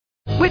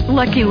With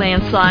Lucky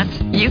Land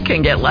Slots, you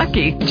can get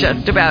lucky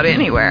just about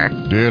anywhere.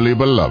 Dearly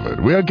beloved,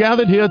 we are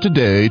gathered here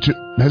today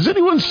to... Has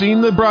anyone seen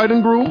the bride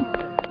and groom?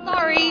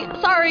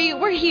 Sorry,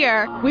 we're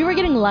here. We were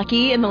getting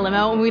lucky in the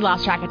limo and we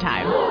lost track of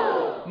time.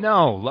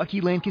 No,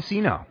 Lucky Land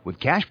Casino, with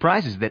cash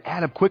prizes that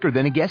add up quicker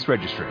than a guest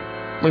registry.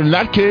 In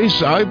that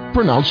case, I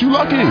pronounce you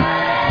lucky.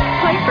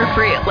 Play for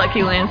free at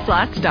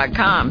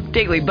LuckyLandSlots.com.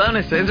 Daily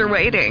bonuses are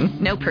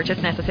waiting. No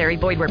purchase necessary.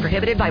 Void where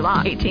prohibited by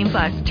law.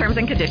 18+. Terms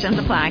and conditions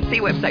apply. See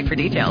website for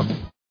details.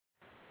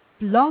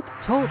 Blog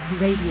Talk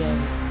Radio.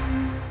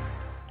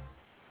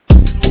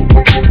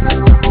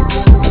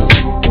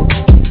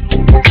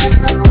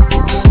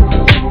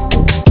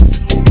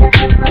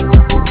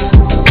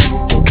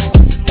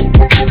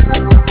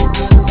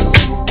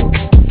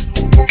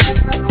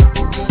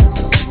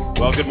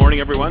 Well, good morning,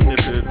 everyone. This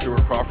is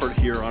Stuart Crawford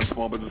here on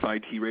Small Business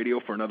IT Radio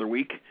for another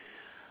week.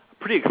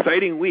 Pretty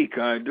exciting week.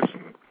 I just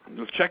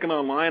was checking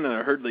online and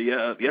I heard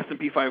the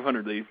S&P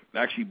 500, they've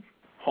actually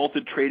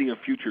halted trading of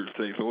futures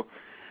today. So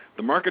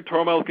the market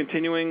turmoil is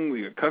continuing.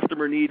 We got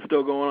customer needs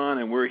still going on,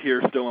 and we're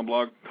here still on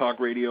Blog Talk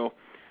Radio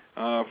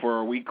for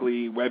our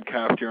weekly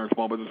webcast here on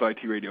Small Business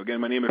IT Radio. Again,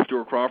 my name is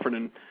Stuart Crawford,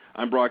 and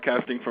I'm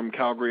broadcasting from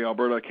Calgary,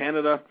 Alberta,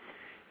 Canada.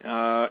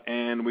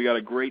 And we got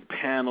a great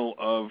panel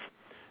of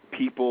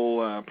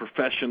people,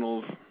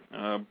 professionals,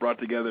 brought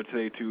together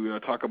today to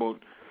talk about,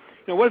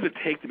 what does it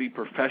take to be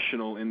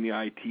professional in the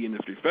IT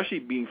industry, especially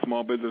being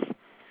small business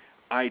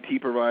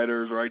IT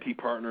providers or IT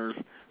partners.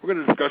 We're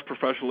going to discuss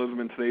professionalism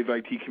in today's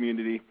IT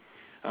community.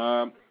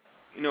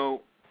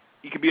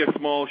 You can be a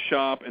small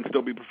shop and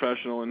still be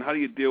professional, and how do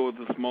you deal with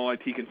the small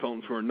IT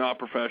consultants who are not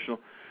professional?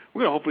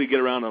 We're going to hopefully get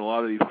around on a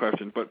lot of these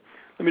questions, but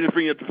let me just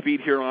bring you up to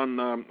speed here on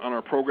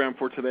our program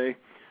for today.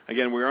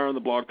 Again, we are on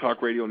the Blog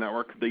Talk Radio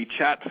Network. The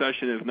chat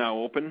session is now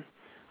open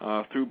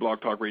through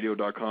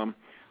blogtalkradio.com,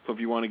 so if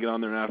you want to get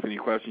on there and ask any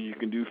questions, you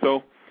can do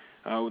so.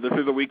 This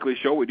is a weekly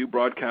show. We do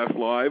broadcast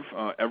live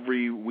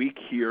every week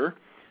here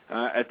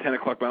at 10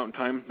 o'clock Mountain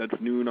Time. That's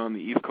noon on the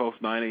East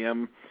Coast, 9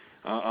 a.m.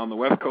 On the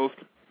West Coast.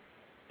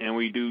 And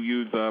we do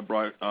use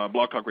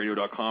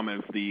blogtalkradio.com as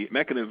the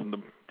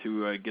mechanism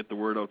to get the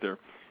word out there.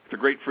 It's a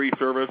great free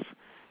service.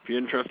 If you're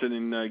interested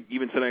in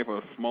even setting up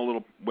a small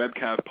little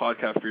webcast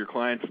podcast for your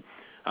clients,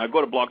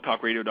 go to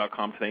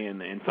blogtalkradio.com today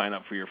and sign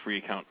up for your free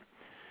account.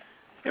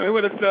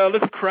 Anyway,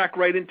 let's crack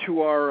right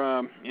into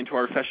our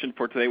session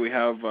for today. We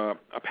have a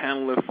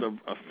panelist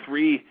of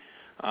three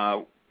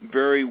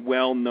very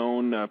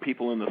well-known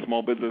people in the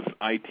small business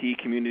IT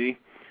community,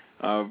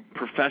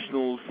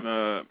 professionals,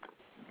 the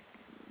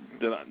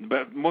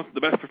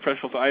best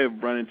professionals I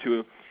have run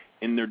into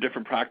in their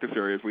different practice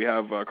areas. We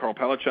have Karl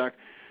Palachuk,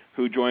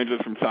 who joins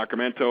us from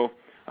Sacramento,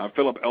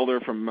 Philip Elder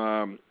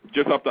from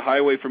just up the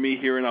highway from me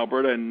here in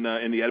Alberta, in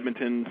the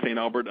Edmonton, St.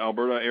 Albert,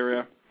 Alberta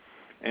area,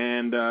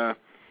 and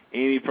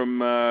Amy from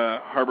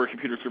Harbor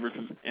Computer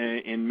Services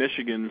in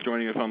Michigan is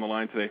joining us on the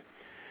line today.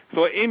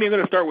 So, Amy, I'm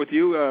going to start with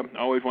you. I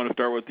always want to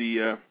start with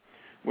the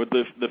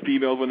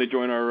females when they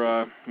join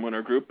our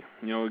group.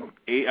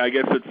 I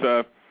guess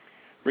it's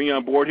bring you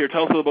on board here.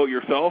 Tell us a little about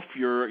yourself,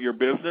 your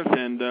business,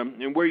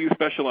 and where you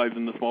specialize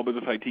in the small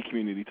business IT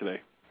community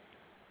today.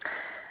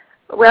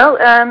 Well,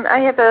 I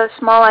have a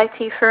small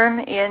IT firm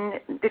in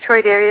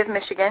Detroit area of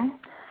Michigan.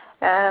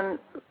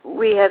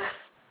 We have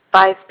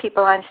 5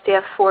 people on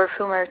staff, 4 of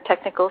whom are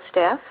technical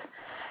staff.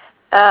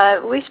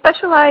 We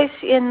specialize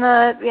in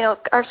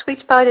our sweet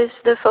spot is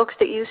the folks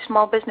that use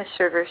small business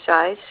server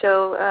size.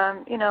 So,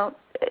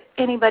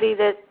 anybody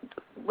that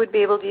would be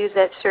able to use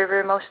that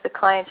server, most of the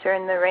clients are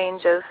in the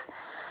range of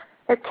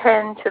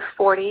 10 to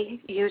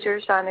 40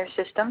 users on their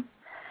system.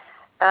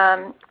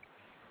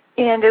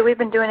 And we've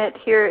been doing it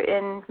here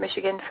in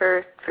Michigan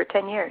for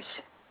 10 years.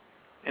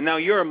 And now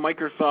you're a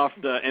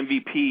Microsoft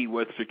MVP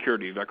with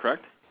security, is that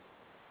correct?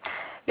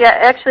 Yeah,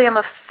 actually I'm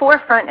a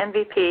Forefront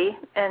MVP,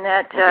 and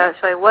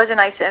so I was an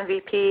ISA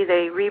MVP.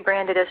 They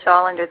rebranded us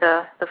all under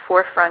the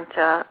Forefront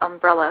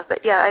umbrella.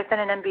 But yeah, I've been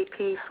an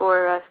MVP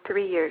for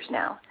 3 years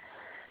now.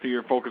 So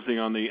you're focusing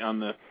on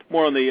the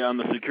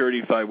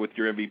security side with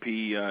your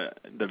MVP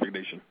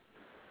designation.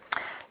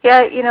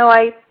 Yeah,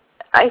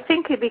 I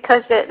think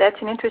because that's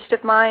an interest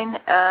of mine,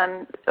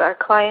 our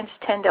clients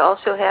tend to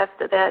also have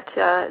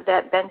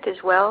that bent as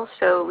well.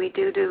 So we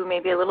do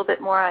maybe a little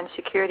bit more on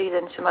security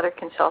than some other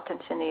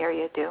consultants in the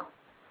area do.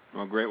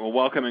 Well, great. Well,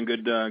 welcome and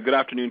good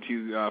afternoon to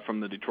you from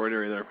the Detroit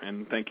area there,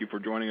 and thank you for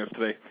joining us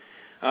today.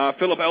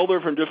 Philip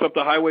Elder from just up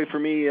the highway for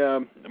me,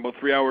 about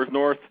 3 hours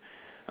north.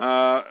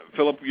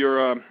 Philip,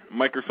 you're a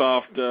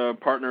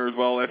Microsoft partner as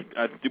well.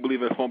 I do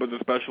believe a small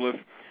business specialist.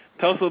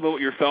 Tell us a little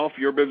about yourself,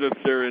 your business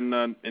there in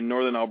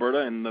northern Alberta,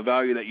 and the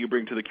value that you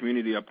bring to the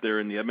community up there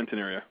in the Edmonton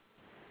area.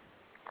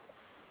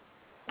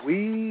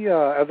 We,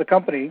 as a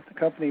company, the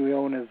company we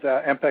own is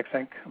MPEX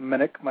Inc.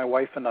 Minnick, my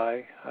wife and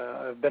I,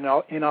 have been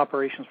in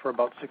operations for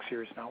about 6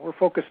 years now. We're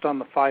focused on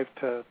the 5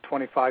 to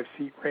 25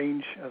 seat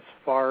range as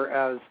far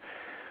as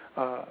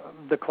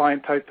the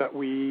client type that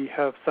we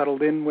have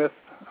settled in with,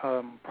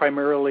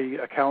 primarily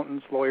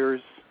accountants,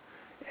 lawyers,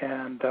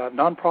 and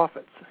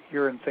nonprofits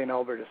here in St.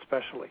 Albert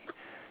especially.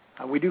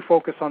 We do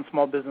focus on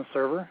small business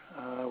server.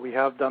 We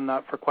have done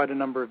that for quite a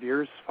number of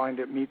years, find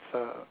it meets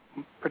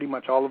pretty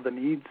much all of the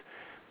needs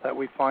that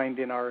we find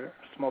in our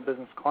small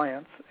business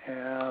clients.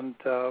 And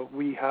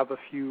we have a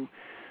few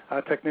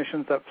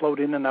technicians that float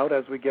in and out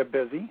as we get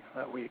busy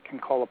that we can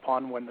call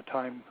upon when the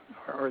time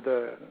or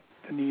the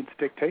needs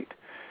dictate.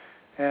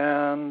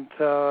 And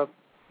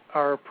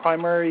our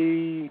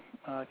primary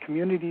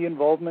community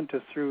involvement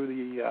is through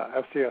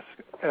the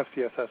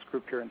FCSS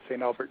group here in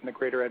St. Albert in the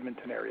greater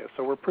Edmonton area.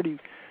 So we're pretty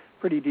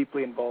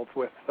deeply involved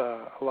with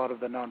a lot of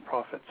the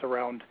nonprofits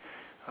around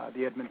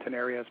the Edmonton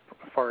area as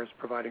far as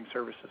providing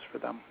services for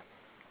them.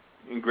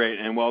 Great,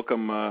 and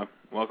welcome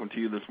to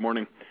you this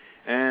morning.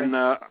 And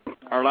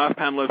our last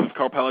panelist is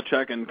Karl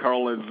Palachuk, and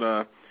Karl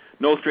is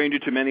no stranger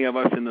to many of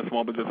us in the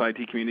small business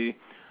IT community.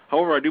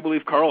 However, I do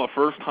believe, Karl, a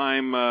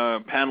first-time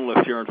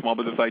panelist here on Small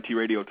Business IT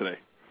Radio today.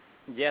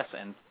 Yes,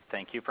 and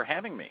thank you for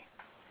having me.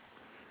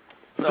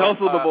 So tell us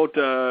a little bit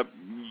about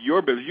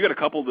your business. You got a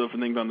couple of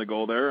different things on the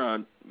go there,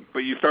 but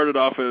you started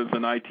off as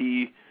an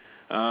IT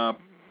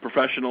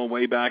professional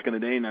way back in the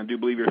day, and I do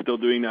believe you're still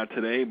doing that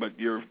today, but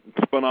you're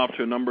spun off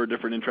to a number of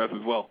different interests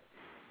as well.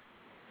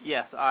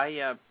 Yes,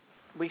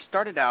 we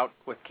started out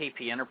with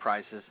KP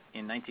Enterprises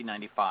in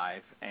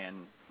 1995,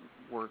 and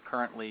we're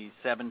currently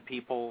 7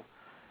 people,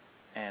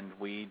 and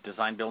we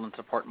design, build, and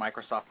support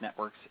Microsoft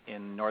networks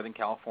in Northern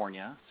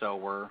California. So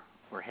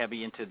we're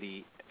heavy into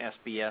the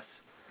SBS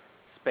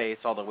space,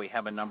 although we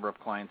have a number of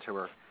clients who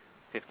are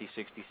 50,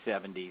 60,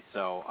 70.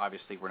 So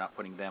obviously we're not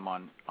putting them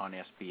on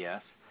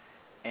SBS.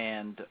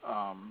 And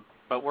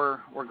but we're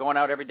going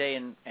out every day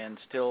and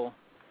still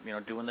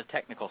doing the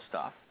technical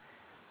stuff.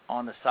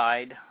 On the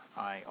side,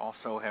 I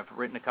also have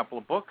written a couple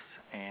of books,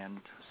 and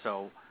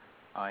so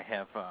I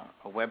have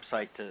a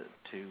website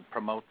to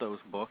promote those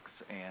books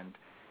and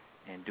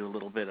do a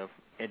little bit of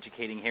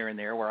educating here and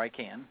there where I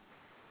can.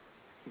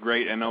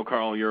 Great. I know,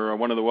 Karl, you're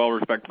one of the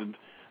well-respected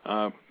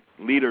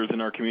leaders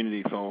in our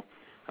community, so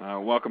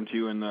welcome to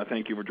you, and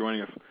thank you for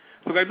joining us.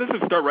 So, guys, let's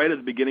just start right at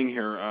the beginning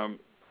here.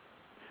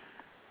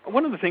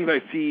 One of the things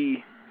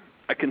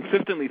I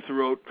consistently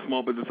throughout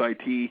small business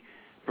IT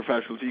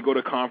professionals, you go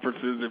to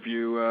conferences, if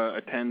you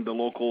attend the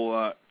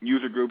local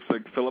user groups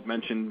like Philip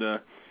mentioned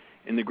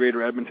in the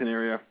greater Edmonton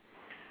area,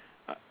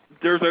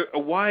 there's a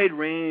wide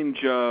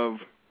range of,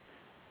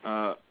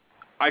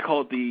 I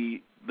call it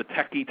the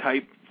techie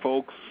type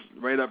folks,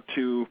 right up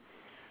to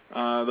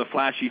the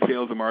flashy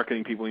sales and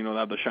marketing people, that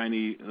have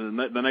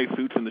the nice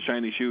suits and the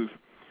shiny shoes.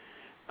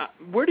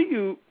 Where do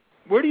you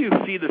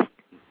see the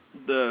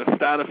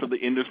status of the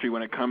industry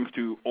when it comes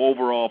to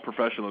overall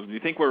professionalism? Do you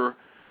think we're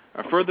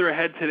further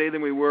ahead today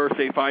than we were,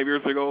 say, 5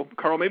 years ago?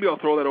 Karl, maybe I'll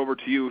throw that over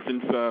to you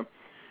since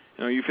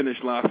you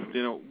finished last.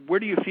 Where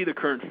do you see the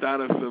current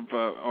status of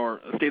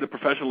or state of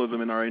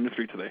professionalism in our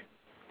industry today?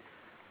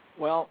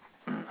 Well,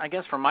 I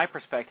guess from my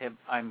perspective,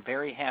 I'm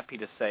very happy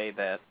to say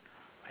that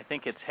I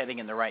think it's heading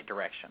in the right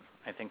direction.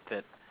 I think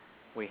that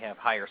we have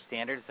higher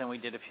standards than we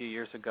did a few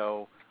years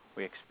ago.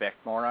 We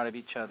expect more out of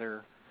each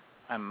other.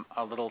 I'm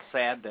a little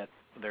sad that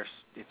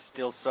it's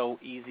still so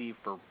easy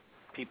for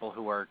people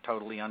who are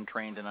totally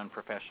untrained and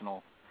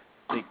unprofessional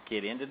to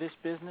get into this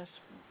business,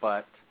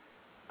 but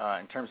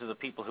in terms of the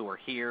people who are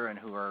here and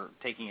who are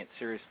taking it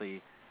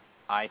seriously,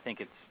 I think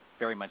it's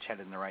very much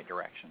headed in the right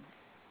direction.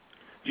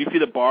 Do you see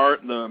the bar,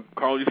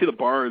 Karl, do you see the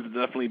bar is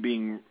definitely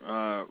being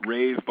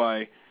raised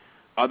by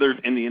others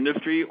in the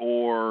industry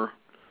or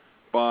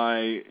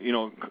by,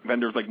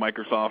 vendors like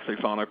Microsoft, say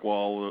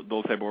SonicWall,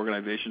 those type of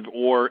organizations,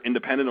 or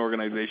independent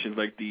organizations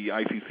like the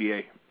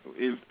ICCA?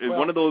 Is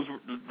one of those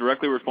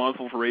directly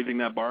responsible for raising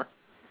that bar?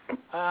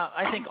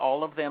 I think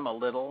all of them a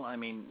little. I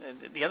mean,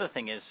 the other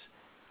thing is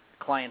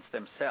clients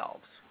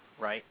themselves,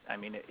 right? I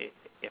mean,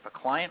 if a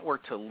client were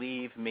to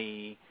leave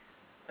me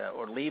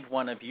or leave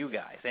one of you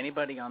guys,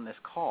 anybody on this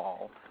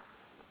call,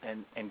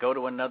 and go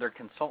to another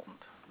consultant,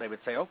 they would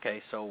say,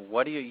 okay, so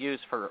what do you use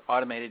for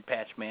automated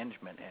patch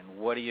management, and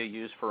what do you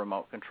use for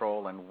remote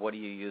control, and what do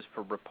you use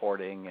for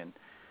reporting? And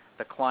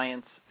the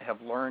clients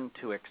have learned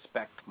to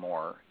expect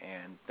more,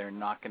 and they're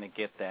not going to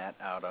get that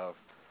out of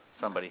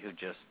somebody who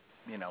just,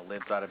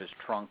 lives out of his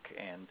trunk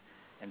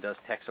and does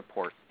tech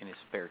support in his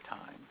spare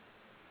time.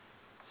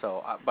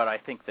 So, but I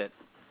think that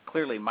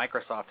clearly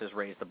Microsoft has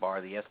raised the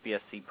bar. The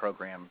SBSC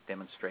program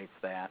demonstrates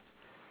that.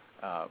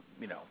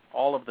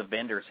 All of the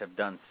vendors have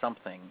done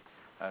something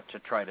to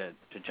try to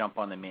jump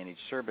on the managed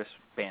service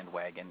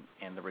bandwagon,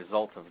 and the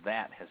result of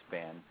that has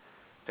been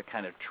to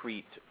kind of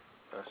treat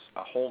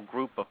a whole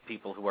group of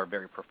people who are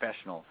very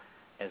professional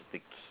as the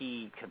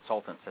key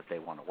consultants that they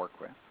want to work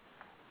with.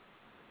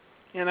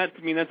 Yeah,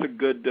 that's a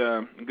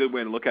good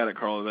way to look at it,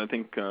 Karl. I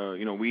think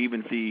we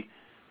even see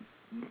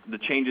the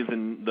changes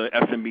in the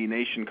SMB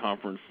Nation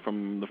conference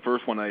from the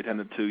first one I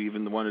attended to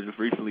even the one that just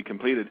recently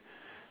completed.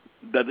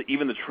 That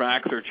even the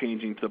tracks are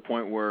changing to the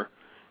point where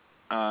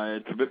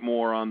it's a bit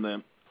more on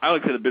the, I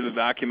like to say, the business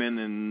acumen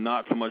and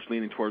not so much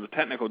leaning towards the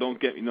technical. Don't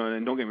get me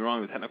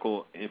wrong, the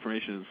technical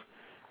information is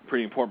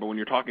pretty important. But when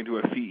you're talking to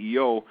a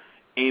CEO,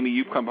 Amy,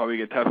 you've come probably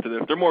get attest to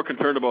this. They're more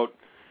concerned about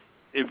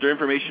is their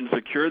information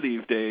secure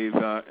these days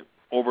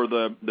over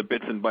the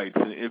bits and bytes?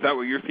 Is that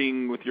what you're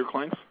seeing with your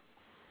clients?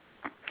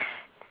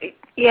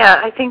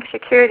 Yeah, I think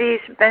security's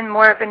been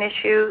more of an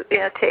issue.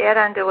 To add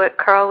on to what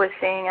Karl was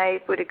saying,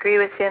 I would agree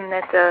with him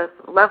that the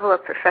level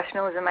of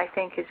professionalism, I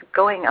think, is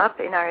going up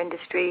in our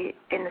industry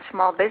in the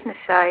small business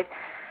side.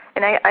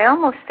 And I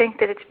almost think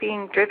that it's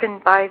being driven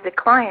by the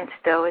clients,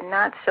 though, and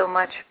not so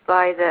much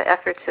by the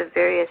efforts of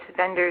various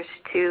vendors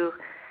to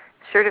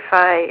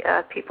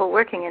certify people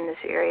working in this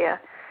area.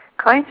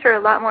 Clients are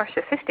a lot more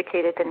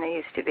sophisticated than they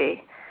used to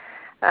be.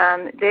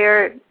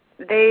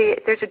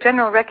 There's a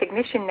general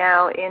recognition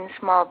now in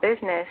small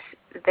business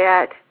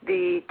that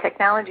the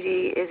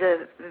technology is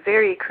a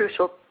very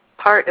crucial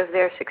part of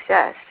their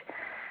success.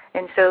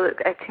 And so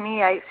to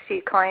me, I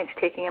see clients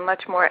taking a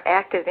much more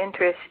active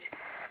interest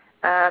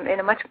and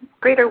a much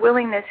greater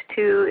willingness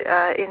to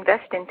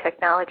invest in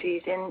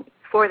technologies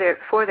for their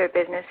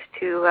business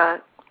to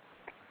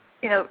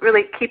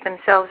really keep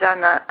themselves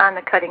on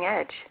the cutting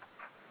edge.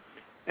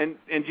 And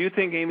do you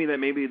think, Amy, that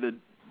maybe the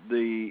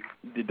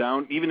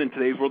even in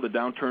today's world, the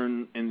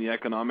downturn in the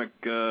economic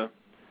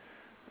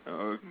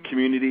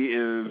community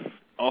is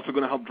also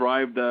going to help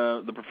drive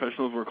the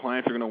professionals where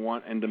clients are going to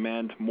want and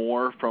demand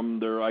more from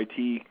their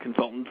IT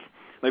consultants?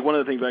 Like one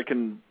of the things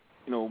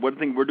one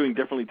thing we're doing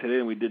differently today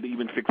than we did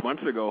even 6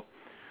 months ago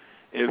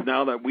is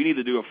now that we need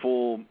to do a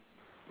full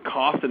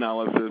cost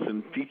analysis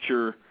and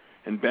feature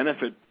and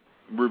benefit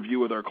review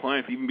with our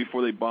clients even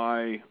before they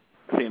buy,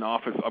 say, an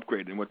office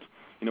upgrade, and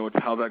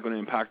how's that going to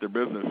impact their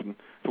business. And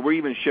so we're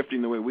even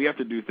shifting the way we have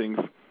to do things,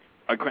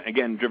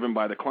 again, driven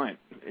by the client.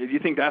 Do you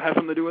think that has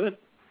something to do with it?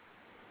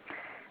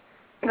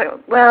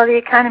 Well, the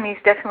economy is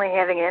definitely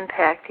having an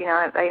impact.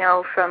 I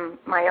know from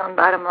my own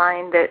bottom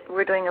line that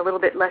we're doing a little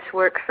bit less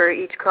work for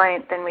each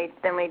client than we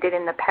did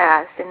in the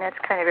past, and that's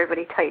kind of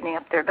everybody tightening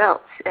up their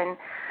belts. And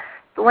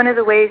one of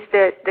the ways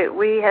that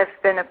we have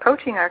been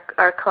approaching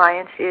our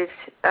clients is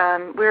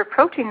we're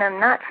approaching them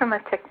not from a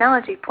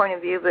technology point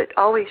of view, but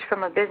always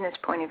from a business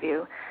point of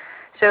view.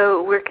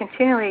 So we're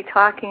continually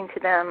talking to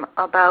them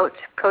about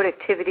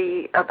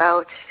productivity,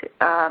 about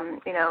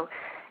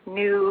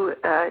new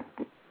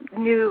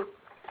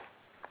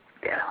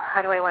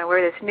how do I want to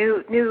word this?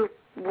 New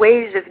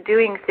ways of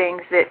doing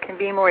things that can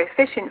be more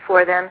efficient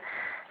for them,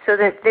 so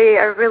that they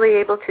are really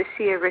able to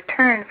see a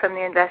return from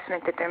the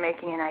investment that they're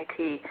making in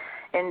IT.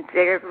 And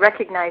they're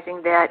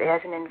recognizing that as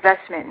an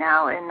investment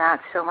now and not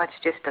so much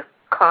just a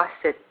cost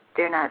that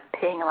they're not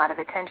paying a lot of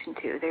attention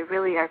to. They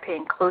really are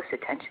paying close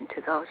attention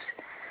to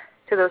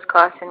those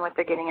costs and what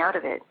they're getting out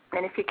of it.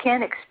 And if you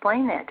can't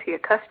explain that to your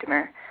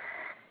customer,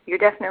 you're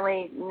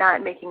definitely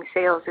not making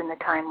sales in the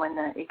time when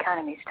the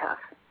economy's tough.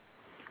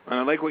 And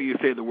I like what you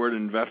say, the word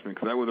investment,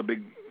 because that was a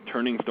big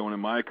turning stone in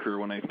my career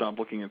when I stopped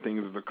looking at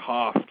things as a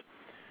cost.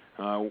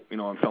 I'm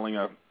selling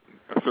a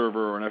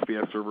server or an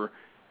SBS server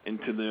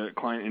into the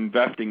client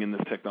investing in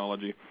this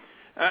technology.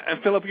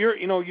 And Philip,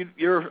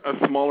 you're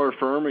a smaller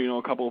firm,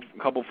 a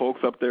couple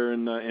folks up there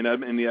in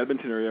the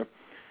Edmonton area.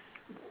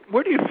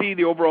 Where do you see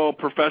the overall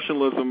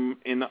professionalism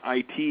in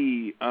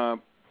IT,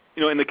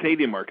 in the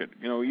Canadian market?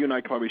 You and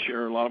I probably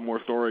share a lot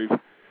more stories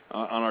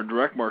on our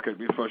direct market,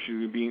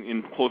 especially being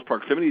in close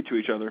proximity to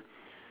each other.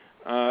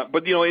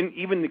 But in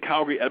even the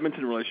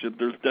Calgary-Edmonton relationship,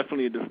 there's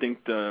definitely a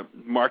distinct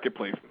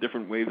marketplace,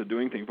 different ways of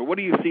doing things. But what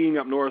are you seeing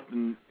up north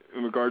in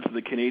regards to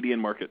the Canadian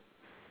market?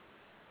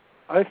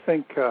 I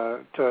think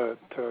to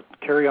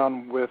carry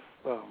on with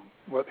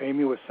what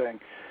Amy was saying,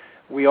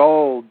 we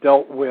all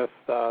dealt with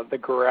the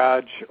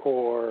garage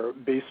or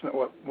basement,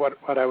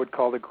 what I would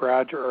call the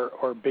garage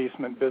or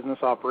basement business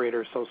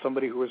operator. So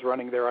somebody who was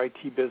running their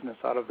IT business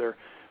out of their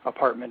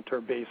apartment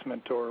or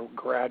basement or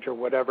garage or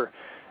whatever.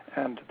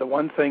 And the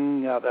one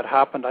thing that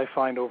happened, I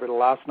find, over the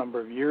last number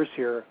of years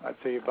here, I'd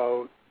say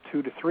about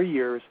 2 to 3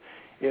 years,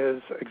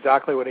 is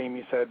exactly what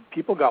Amy said.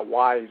 People got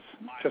wise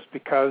just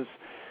because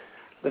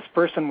this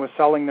person was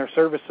selling their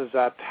services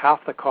at half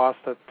the cost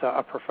that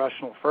a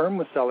professional firm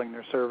was selling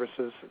their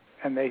services,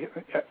 and they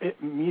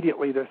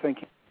immediately they're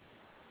thinking,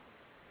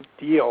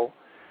 deal.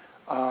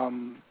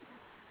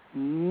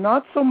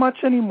 Not so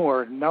much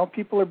anymore. Now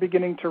people are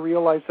beginning to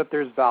realize that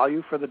there's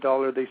value for the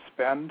dollar they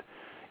spend,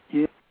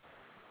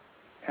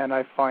 and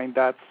I find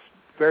that's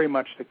very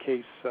much the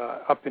case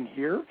up in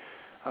here.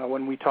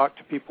 When we talk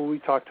to people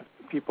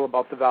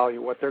about the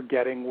value, what they're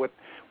getting,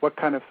 what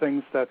kind of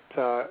things that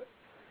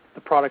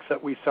the products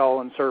that we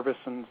sell and service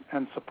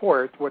and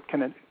support, what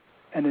can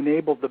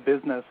enable the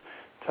business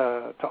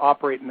to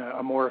operate in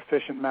a more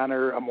efficient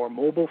manner, a more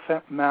mobile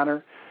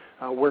manner,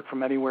 work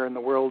from anywhere in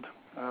the world,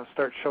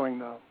 start showing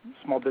the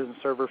small business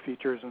server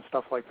features and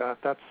stuff like that.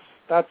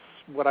 That's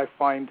what I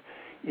find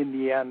in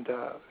the end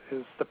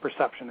is the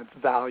perception. It's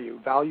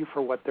value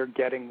for what they're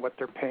getting, what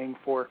they're paying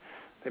for.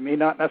 They may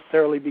not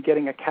necessarily be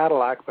getting a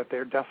Cadillac, but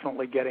they're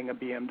definitely getting a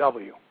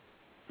BMW.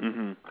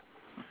 Mm-hmm.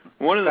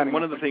 One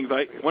of the things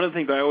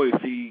I always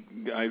see,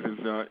 guys,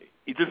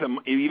 is just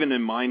even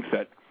in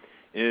mindset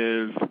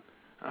is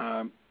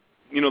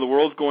the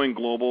world's going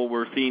global.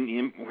 We're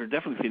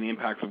definitely seeing the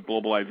impacts of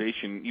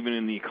globalization, even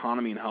in the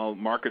economy and how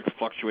markets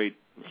fluctuate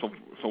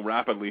so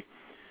rapidly,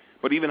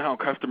 but even how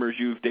customers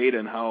use data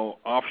and how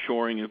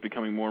offshoring is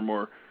becoming more and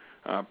more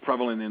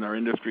prevalent in our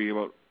industry,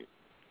 about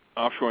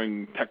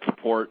offshoring tech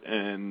support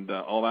and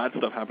all that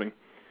stuff happening.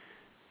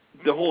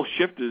 The whole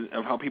shift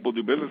of how people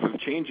do business is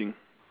changing,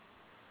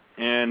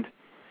 and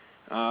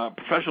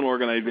professional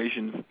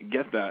organizations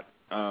get that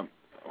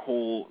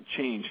whole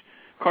change.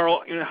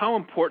 Karl, how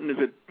important is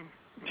it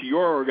to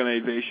your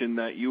organization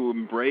that you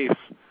embrace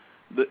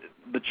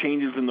the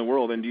changes in the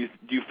world? And do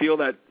you feel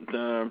that?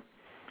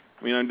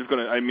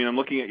 I'm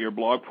looking at your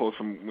blog post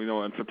from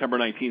on September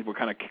 19th. What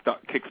kind of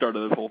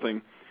kickstarted this whole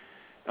thing?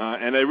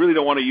 And I really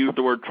don't want to use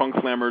the word trunk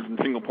slammers and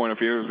single point of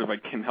failures if I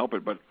can help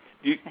it. But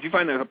do you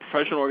find that as a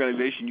professional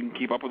organization you can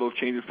keep up with those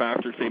changes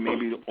faster? Say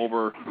maybe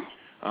over,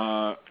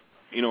 there's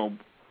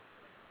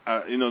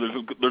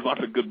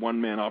lots of good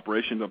one-man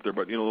operations up there,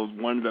 but those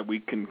ones that we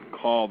can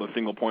call the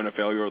single point of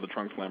failure or the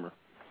trunk slammer.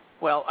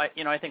 Well,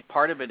 I think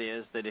part of it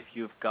is that if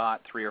you've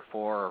got 3 or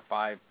 4 or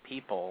 5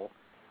 people,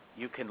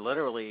 you can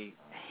literally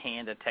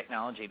hand a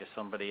technology to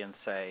somebody and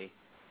say,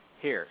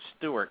 here,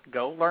 Stuart,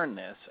 go learn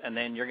this, and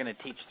then you're going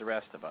to teach the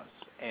rest of us.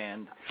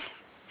 And,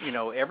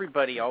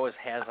 everybody always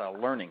has a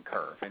learning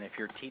curve. And if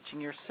you're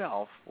teaching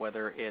yourself,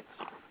 whether it's,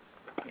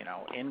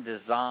 in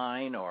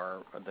design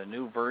or the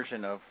new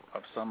version of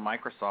some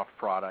Microsoft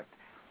product,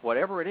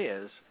 whatever it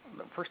is,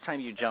 the first time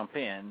you jump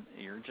in,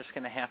 you're just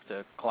going to have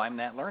to climb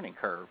that learning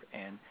curve.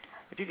 And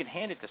if you can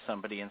hand it to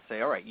somebody and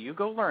say, all right, you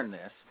go learn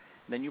this,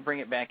 then you bring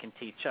it back and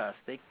teach us,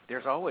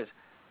 there's always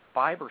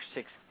 5 or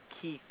 6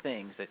 key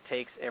things that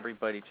takes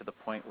everybody to the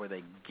point where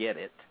they get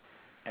it,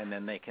 and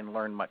then they can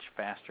learn much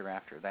faster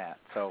after that.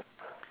 So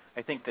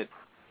I think that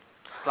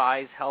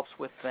size helps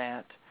with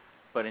that,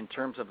 but in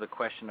terms of the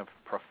question of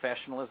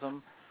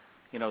professionalism,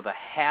 the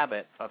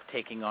habit of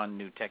taking on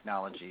new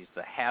technologies,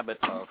 the habit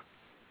of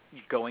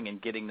going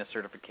and getting the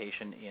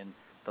certification in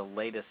the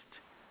latest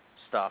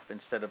stuff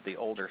instead of the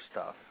older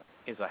stuff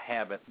is a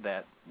habit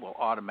that will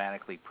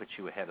automatically put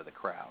you ahead of the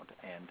crowd.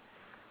 And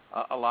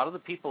a lot of the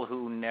people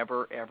who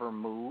never, ever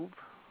move,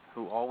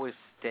 who always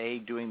stay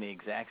doing the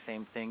exact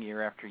same thing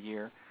year after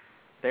year,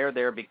 they're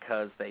there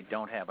because they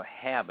don't have a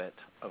habit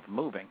of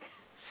moving.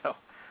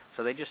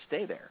 So they just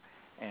stay there,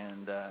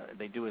 and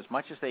they do as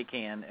much as they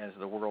can as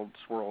the world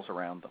swirls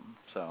around them.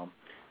 So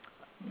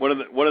one of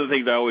the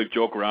things I always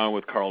joke around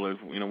with, Karl, is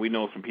we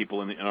know some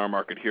people in our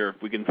market here.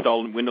 If we can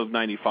install Windows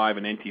 95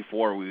 and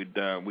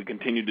NT4, we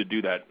continue to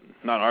do that.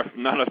 Not us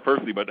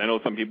personally, but I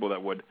know some people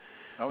that would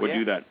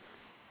do that.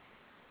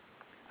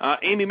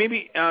 Amy,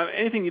 maybe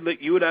anything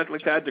you would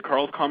like to add to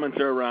Karl's comments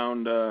there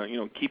around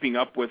keeping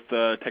up with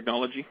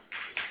technology?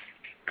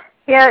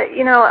 Yeah,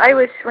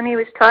 when he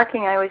was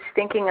talking, I was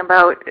thinking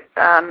about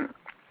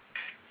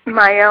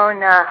my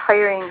own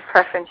hiring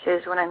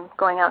preferences when I'm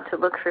going out to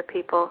look for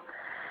people,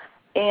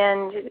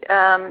 and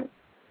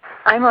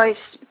I'm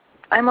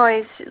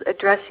always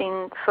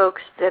addressing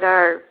folks that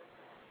are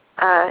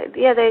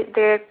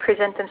they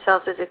present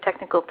themselves as a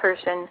technical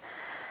person.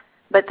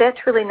 But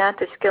that's really not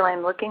the skill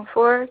I'm looking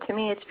for. To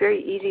me, it's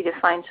very easy to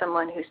find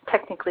someone who's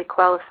technically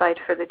qualified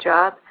for the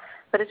job,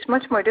 but it's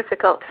much more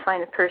difficult to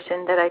find a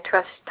person that I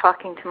trust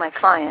talking to my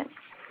client.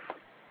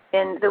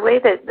 And the way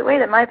that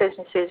my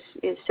business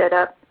is set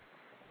up,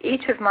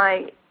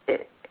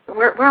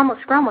 we're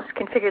almost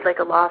configured like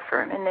a law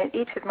firm, and that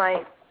each of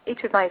my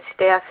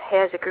staff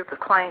has a group of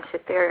clients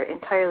that they're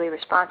entirely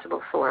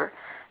responsible for.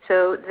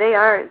 So they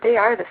are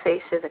the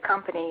face of the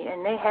company,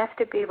 and they have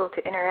to be able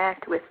to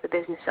interact with the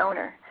business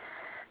owner.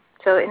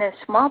 So in a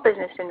small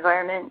business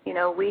environment,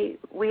 we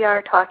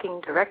are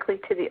talking directly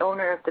to the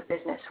owner of the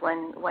business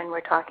when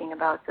we're talking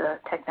about the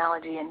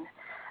technology and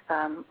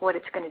what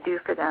it's going to do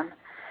for them.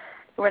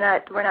 We're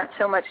not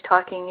so much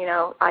talking,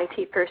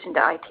 IT person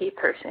to IT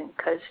person,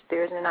 because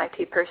there isn't an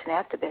IT person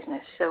at the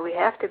business. So we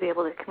have to be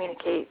able to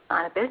communicate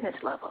on a business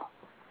level.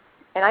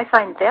 And I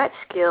find that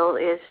skill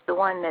is the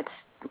one that's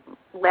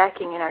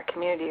lacking in our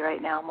community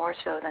right now, more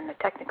so than the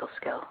technical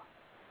skill.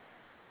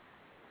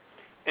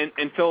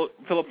 And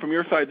Philip, from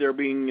your side there,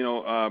 being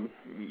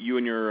you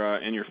and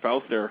your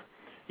spouse there,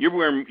 you're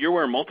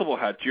wearing multiple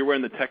hats. You're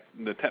wearing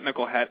the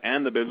technical hat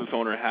and the business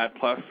owner hat,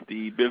 plus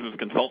the business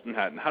consultant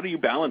hat. And how do you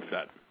balance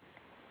that?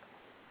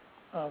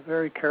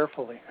 Very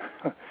carefully.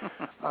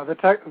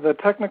 The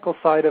technical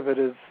side of it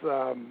is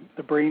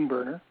the brain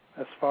burner,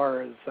 as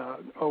far as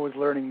always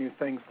learning new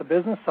things. The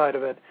business side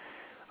of it,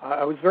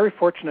 I was very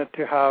fortunate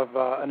to have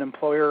an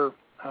employer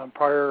a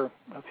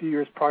few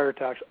years prior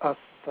to us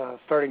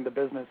starting the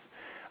business.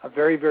 A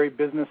very, very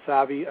business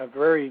savvy, a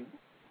very,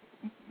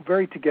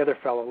 very together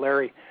fellow,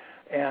 Larry,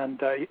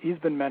 and he's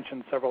been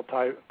mentioned several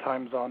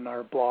times on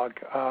our blog.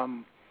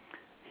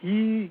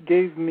 He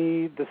gave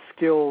me the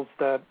skills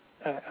or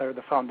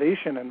the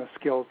foundation and the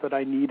skills that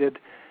I needed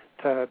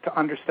to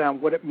understand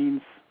what it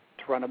means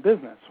to run a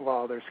business.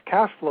 Well, there's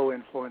cash flow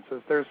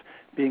influences, there's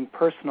being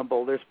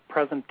personable, there's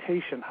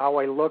presentation, how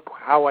I look,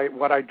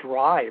 what I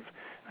drive.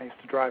 I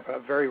used to drive a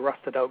very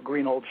rusted out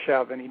green old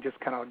Chev, and he just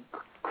kind of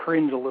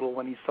cringed a little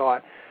when he saw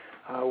it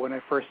when I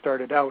first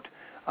started out.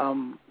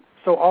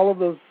 So all of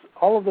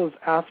all of those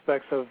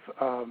aspects of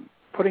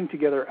putting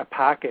together a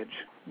package,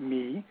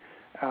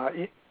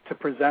 to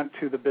present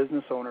to the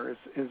business owner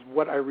is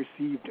what I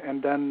received.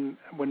 And then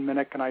when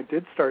Minik and I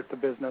did start the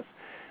business,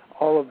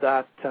 all of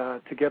that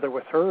together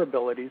with her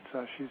abilities,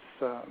 she's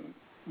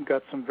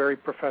got some very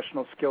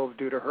professional skills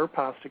due to her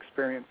past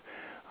experience.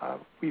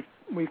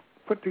 We've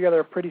put together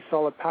a pretty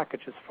solid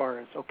package as far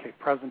as,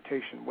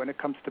 presentation. When it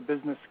comes to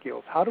business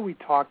skills, how do we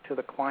talk to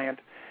the client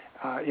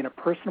in a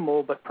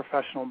personable but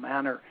professional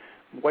manner?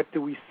 What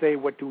do we say?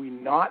 What do we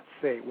not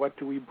say? What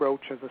do we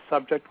broach as a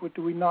subject? What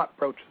do we not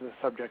broach as a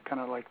subject?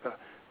 Kind of like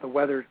the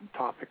weather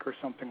topic or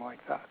something like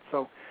that.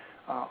 So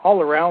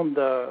all around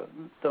the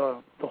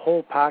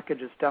whole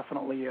package is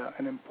definitely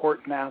an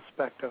important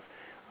aspect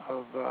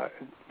of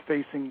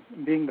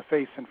being the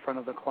face in front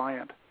of the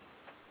client.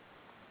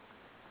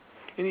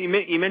 And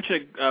you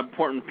mentioned an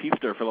important piece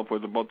there, Philip,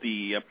 was about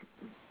the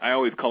I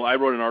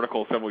wrote an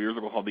article several years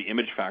ago called "The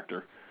Image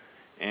Factor,"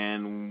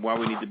 and why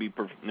we need to be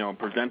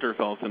present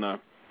ourselves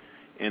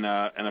in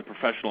a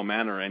professional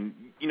manner. And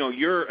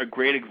you're a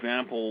great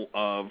example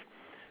of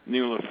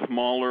a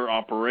smaller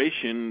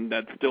operation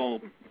that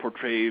still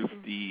portrays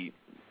the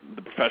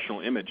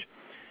professional image.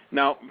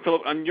 Now,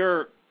 Philip, in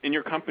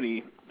your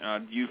company,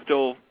 you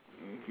still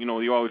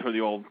you always heard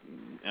the old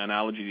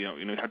analogy,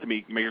 you have to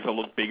make yourself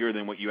look bigger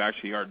than what you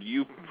actually are. Do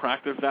you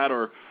practice that,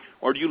 or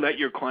do you let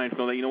your clients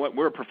know that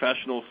we're a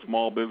professional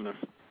small business?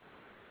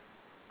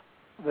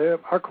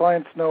 Our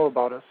clients know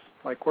about us.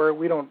 Like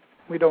we don't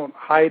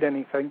hide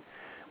anything.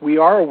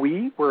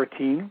 We're a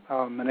team,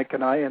 Minik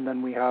and I, and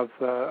then we have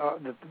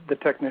the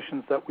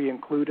technicians that we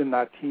include in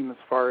that team as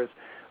far as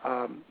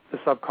the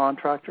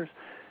subcontractors.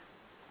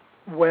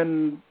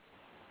 When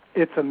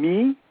it's a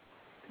me,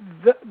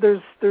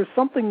 there's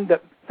something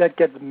that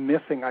gets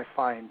missing, I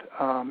find.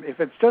 If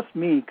it's just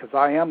me, because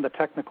I am the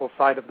technical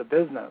side of the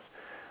business,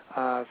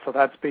 so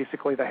that's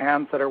basically the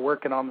hands that are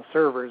working on the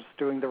servers,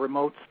 doing the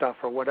remote stuff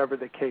or whatever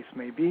the case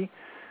may be,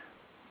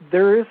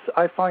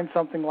 I find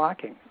something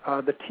lacking.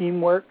 The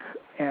teamwork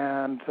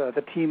and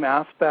the team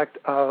aspect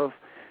of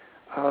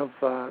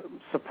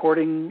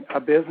supporting a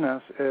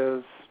business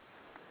is,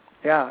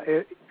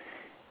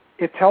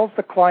 it tells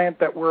the client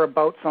that we're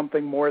about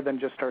something more than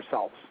just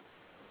ourselves.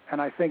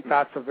 And I think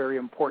that's a very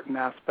important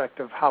aspect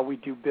of how we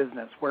do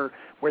business. We're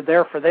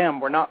there for them.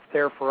 We're not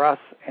there for us.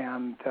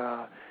 And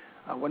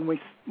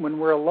when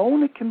we're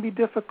alone, it can be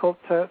difficult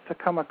to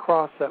come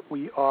across that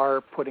we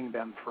are putting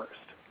them first.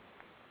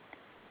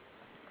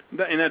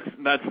 And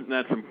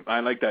that's I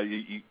like that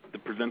the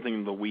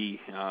presenting the we.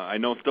 I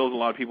know still a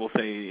lot of people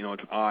say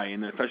it's I,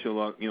 and especially a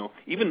lot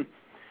even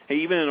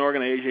in an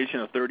organization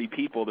of 30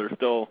 people, there's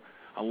still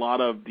a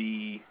lot of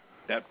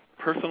that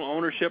personal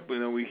ownership.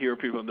 We hear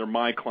people, they're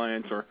my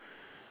clients,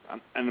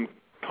 and I'm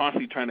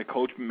constantly trying to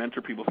coach,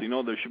 mentor people.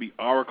 So there should be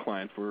our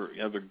clients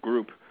as a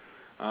group,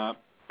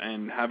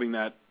 and having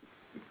that.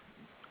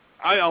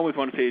 I always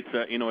want to say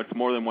it's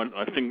more than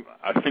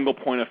a single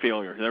point of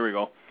failure. There we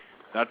go.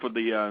 That's what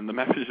the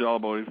message is all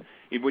about. Is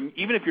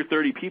even if you're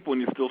 30 people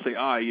and you still say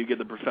I, you get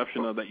the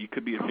perception of that you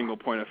could be a single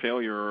point of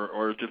failure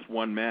or just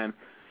one man.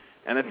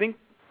 And I think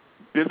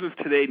business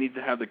today needs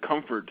to have the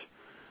comfort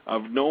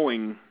of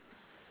knowing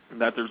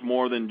that there's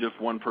more than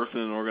just one person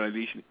in an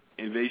organization,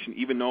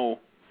 even though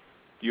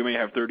you may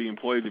have 30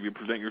 employees. If you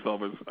present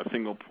yourself as a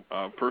single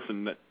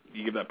person, that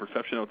you give that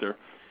perception out there.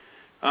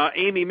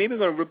 Amy, maybe I'm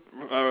going to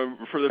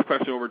refer this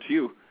question over to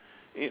you.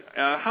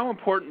 How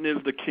important is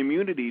the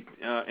community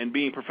and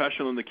being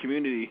professional in the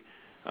community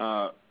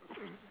to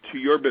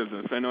your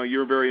business? I know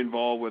you're very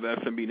involved with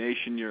SMB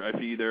Nation. I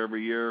see you there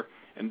every year,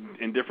 and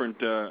in different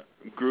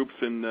groups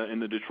in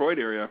the Detroit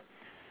area.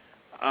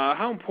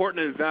 How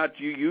important is that?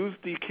 Do you use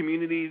the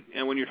community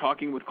and when you're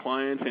talking with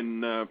clients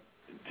and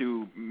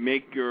to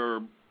make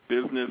your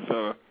business,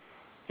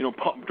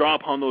 draw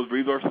upon those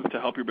resources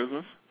to help your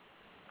business?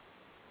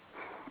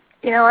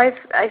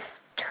 I've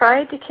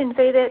tried to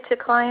convey that to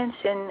clients,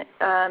 and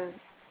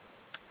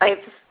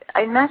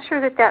I'm not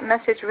sure that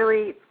message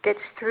really gets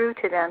through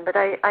to them, but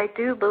I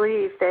do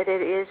believe that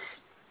it is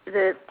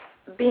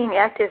being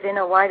active in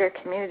a wider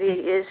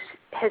community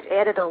has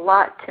added a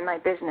lot to my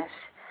business.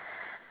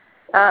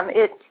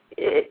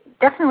 It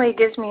definitely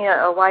gives me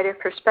a wider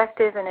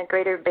perspective and a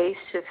greater base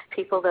of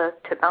people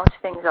to bounce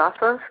things off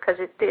of, because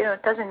it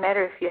doesn't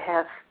matter if you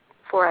have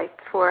four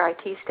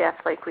IT staff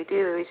like we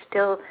do. We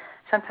still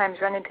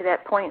sometimes run into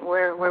that point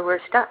where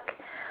we're stuck,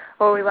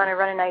 or we want to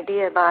run an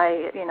idea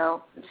by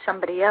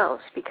somebody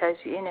else, because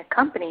in a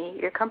company,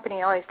 your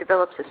company always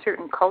develops a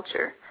certain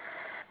culture,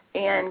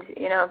 and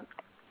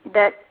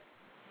that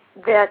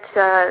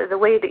the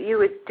way that you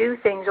would do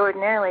things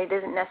ordinarily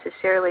isn't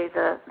necessarily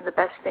the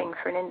best thing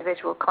for an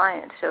individual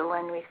client. So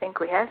when we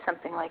think we have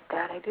something like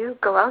that, I do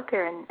go out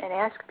there and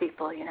ask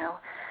people,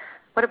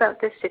 what about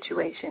this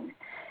situation?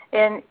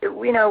 And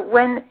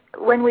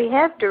when we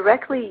have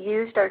directly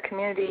used our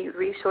community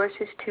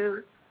resources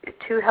to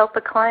help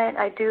a client,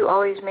 I do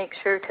always make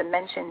sure to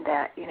mention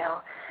that.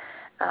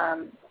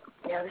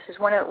 This is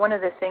one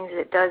of the things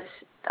that does,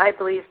 I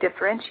believe,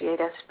 differentiate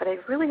us, but I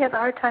really have a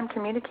hard time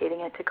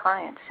communicating it to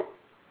clients.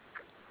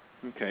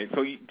 Okay,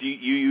 so do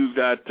you use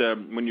that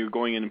when you're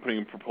going in and putting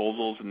in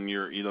proposals and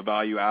the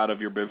value out of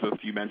your business?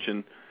 You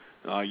mentioned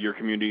your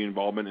community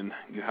involvement, and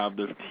you have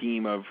this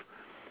team of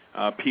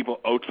people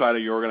outside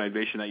of your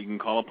organization that you can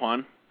call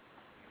upon?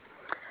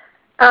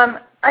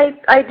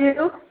 I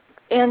do,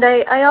 and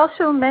I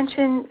also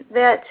mention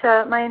that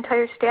my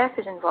entire staff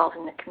is involved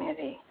in the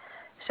community.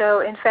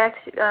 So, in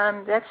fact,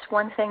 that's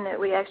one thing that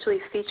we actually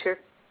feature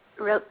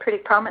pretty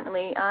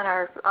prominently on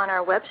our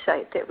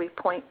website, that we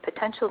point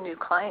potential new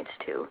clients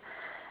to.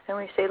 And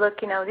we say,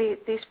 look,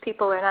 these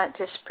people are not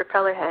just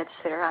propeller heads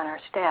that are on our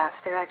staff.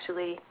 They're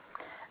actually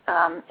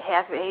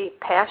have a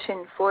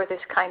passion for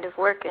this kind of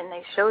work, and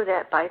they show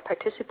that by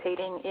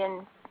participating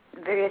in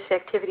various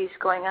activities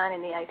going on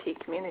in the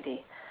IT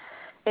community.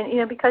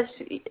 And, because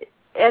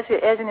as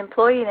an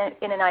employee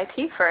in an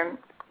IT firm,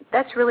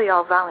 that's really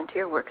all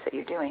volunteer work that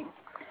you're doing.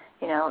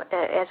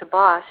 As a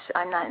boss,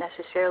 I'm not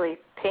necessarily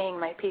paying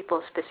my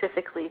people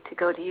specifically to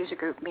go to user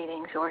group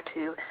meetings or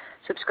to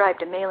subscribe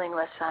to mailing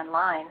lists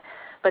online,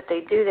 but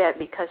they do that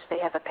because they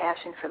have a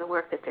passion for the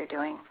work that they're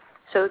doing.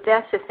 So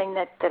that's the thing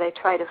that I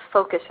try to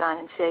focus on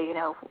and say,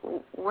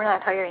 we're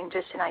not hiring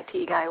just an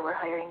IT guy, we're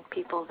hiring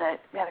people that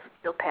have a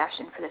real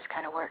passion for this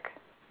kind of work.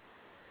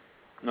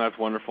 No, that's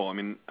wonderful. I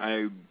mean,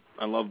 I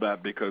love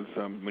that because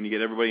when you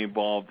get everybody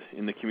involved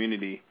in the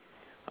community,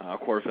 of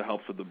course, it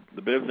helps with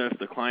the business.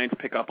 The clients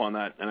pick up on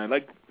that, and I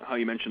like how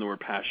you mentioned the word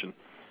passion.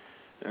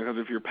 Because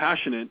if you're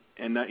passionate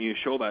and that you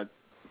show that,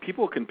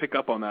 people can pick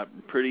up on that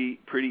pretty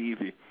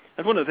easy.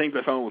 That's one of the things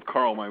I found with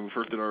Karl when we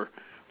first did our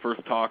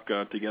first talk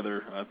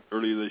together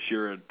earlier this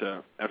year at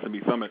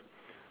SMB Summit.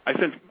 I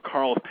sensed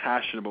Karl's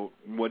passion about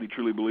what he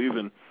truly believes in,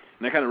 and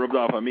that kind of rubbed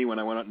off on me when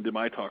I went out and did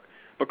my talk.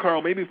 But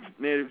Karl, maybe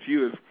it's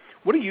you.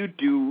 What do you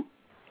do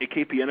at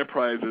KP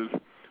Enterprises,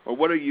 or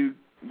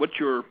what's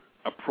your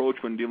approach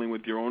when dealing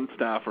with your own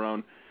staff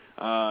around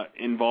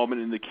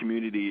involvement in the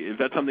community? Is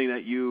that something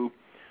that you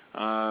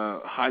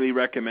highly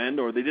recommend,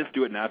 or they just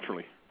do it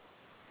naturally?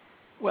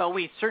 Well,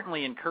 we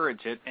certainly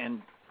encourage it,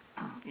 and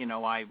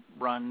I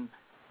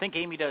think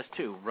Amy does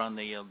too, run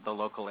the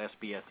local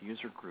SBS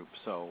user group.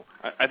 So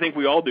I think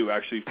we all do,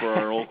 actually, for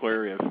our local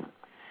areas.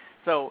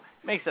 So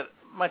it makes it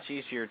much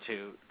easier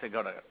to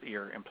go to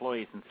your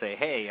employees and say,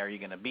 hey, are you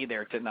going to be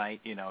there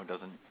tonight?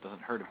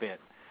 Doesn't hurt a bit.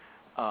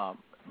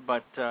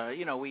 But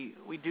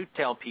we do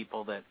tell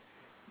people that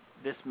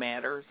this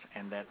matters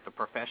and that the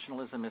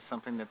professionalism is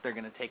something that they're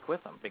going to take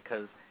with them,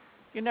 because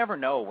you never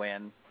know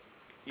when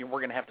we're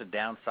going to have to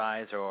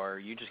downsize, or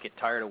you just get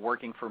tired of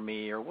working for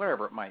me, or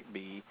whatever it might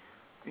be.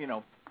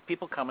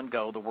 People come and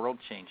go, the world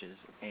changes,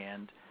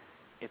 and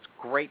it's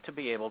great to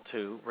be able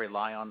to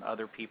rely on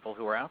other people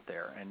who are out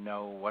there and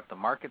know what the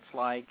market's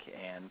like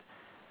and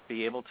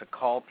be able to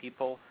call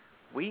people.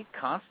 We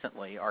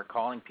constantly are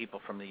calling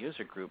people from the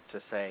user group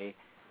to say,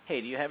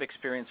 hey, do you have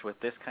experience with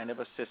this kind of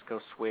a Cisco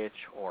switch,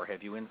 or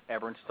have you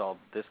ever installed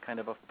this kind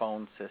of a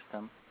phone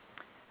system?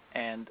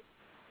 And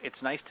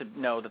it's nice to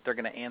know that they're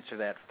going to answer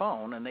that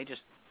phone, and they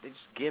just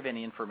give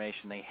any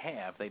information they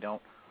have. They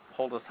don't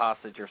hold us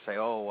hostage or say,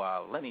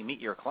 let me meet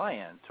your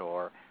client,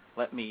 or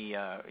let me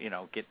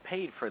get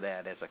paid for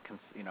that as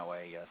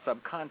a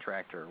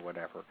subcontractor or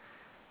whatever.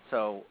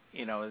 So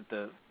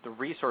the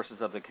resources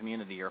of the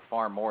community are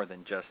far more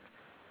than just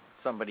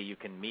somebody you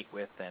can meet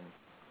with and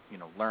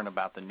learn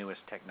about the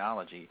newest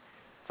technology.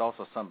 It's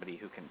also somebody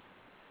who can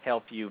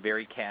help you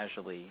very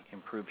casually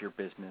improve your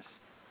business.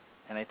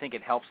 And I think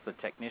it helps the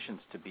technicians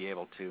to be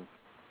able to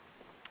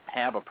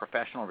have a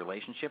professional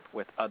relationship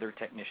with other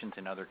technicians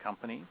in other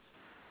companies.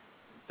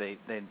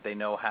 They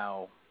know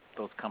how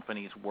those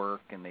companies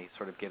work, and they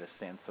sort of get a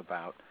sense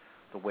about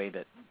the way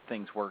that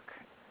things work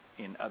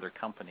in other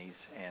companies,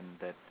 and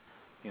that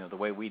the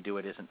way we do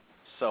it isn't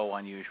so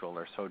unusual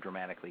or so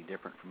dramatically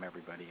different from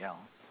everybody else.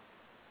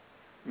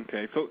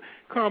 Okay, so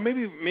Karl,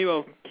 maybe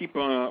I'll keep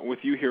with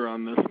you here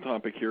on this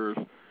topic here.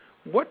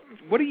 What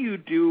do you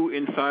do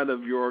inside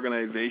of your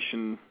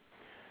organization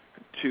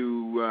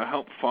to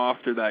help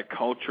foster that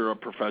culture of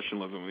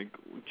professionalism?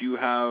 Do you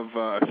have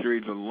a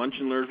series of lunch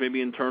and learns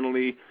maybe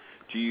internally?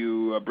 Do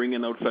you bring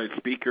in outside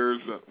speakers?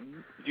 Do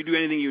you do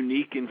anything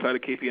unique inside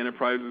of KP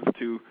Enterprises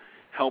to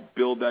help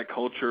build that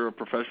culture of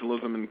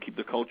professionalism and keep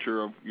the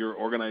culture of your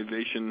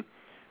organization,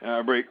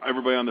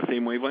 everybody on the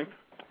same wavelength?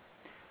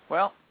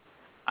 Well,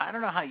 I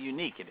don't know how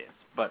unique it is,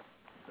 but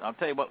I'll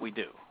tell you what we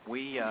do.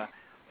 We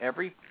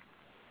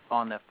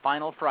on the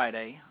final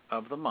Friday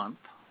of the month,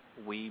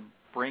 we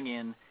bring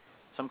in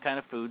some kind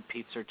of food,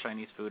 pizza or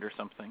Chinese food or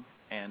something,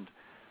 and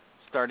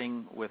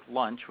starting with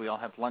lunch, we all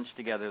have lunch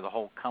together, the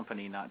whole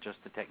company, not just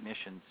the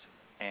technicians,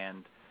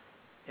 and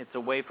it's a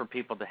way for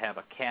people to have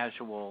a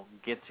casual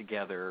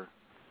get-together,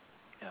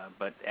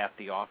 but at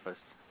the office.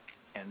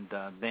 And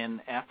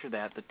then after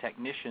that, the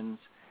technicians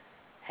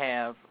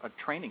have a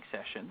training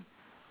session,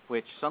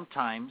 which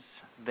sometimes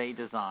they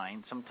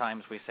design.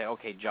 Sometimes we say,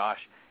 okay, Josh,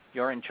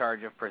 you're in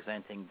charge of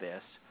presenting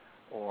this,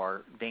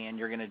 or Dan,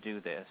 you're going to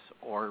do this,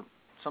 or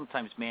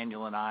sometimes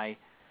Manuel and I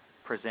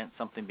present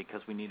something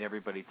because we need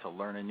everybody to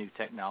learn a new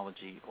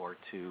technology or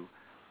to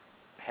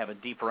have a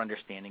deeper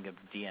understanding of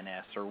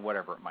DNS or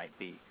whatever it might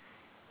be.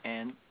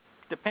 And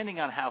depending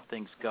on how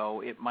things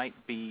go, it might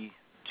be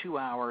 2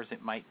 hours,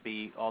 it might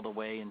be all the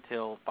way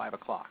until 5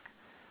 o'clock.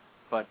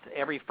 But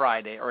every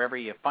Friday, or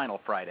every final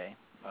Friday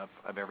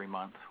of every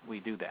month, we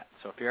do that.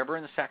 So if you're ever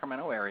in the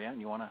Sacramento area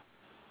and you want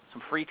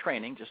some free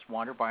training, just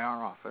wander by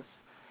our office.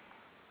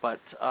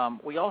 But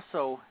we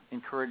also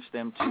encourage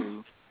them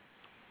to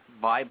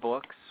buy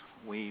books.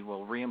 We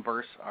will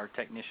reimburse our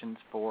technicians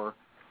for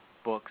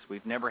books.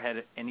 We've never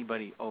had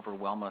anybody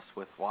overwhelm us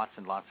with lots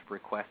and lots of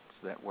requests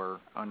that were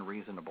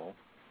unreasonable,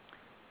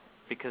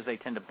 because they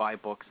tend to buy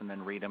books and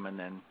then read them, and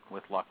then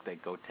with luck they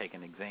go take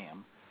an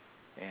exam.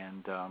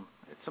 And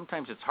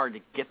sometimes it's hard to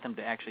get them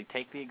to actually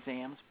take the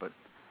exams, but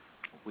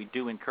we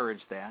do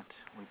encourage that.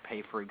 We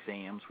pay for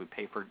exams. We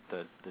pay for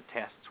the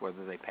tests,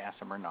 whether they pass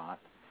them or not.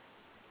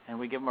 And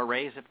we give them a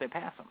raise if they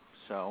pass them.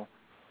 So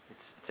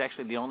it's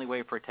actually the only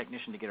way for a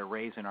technician to get a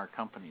raise in our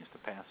company is to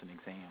pass an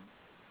exam.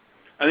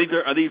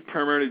 Are these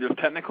primarily just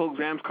technical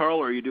exams, Karl,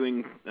 or are you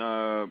doing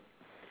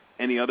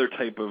any other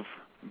type of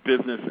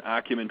business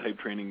acumen type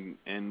training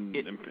and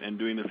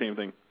doing the same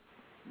thing?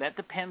 That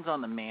depends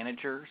on the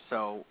manager.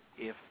 So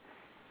if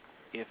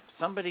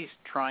somebody's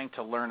trying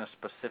to learn a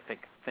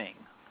specific thing,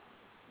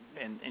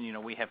 and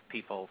we have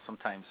people,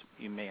 sometimes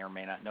you may or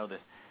may not know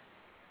this,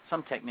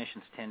 some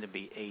technicians tend to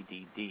be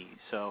ADD,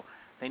 so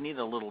they need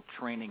a little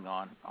training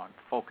on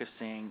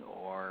focusing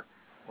or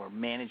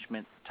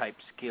management type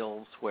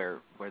skills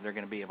where they're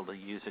going to be able to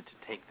use it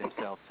to take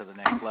themselves to the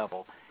next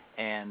level.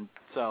 And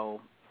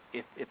so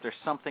if there's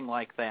something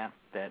like that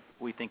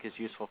we think is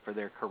useful for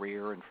their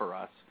career and for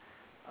us,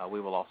 we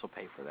will also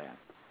pay for that.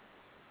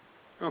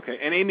 Okay.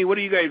 And Amy, what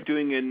are you guys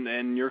doing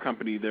in your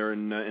company there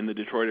in the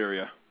Detroit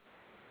area?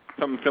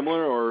 Something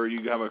similar, or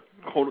you have a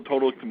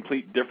total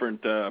complete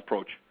different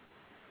approach?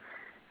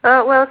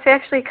 Well, it's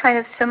actually kind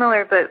of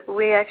similar, but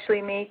we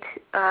actually meet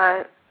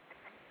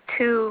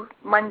 2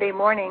 Monday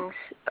mornings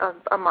of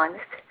a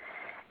month.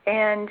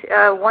 And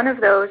one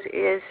of those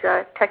is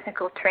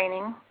technical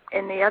training,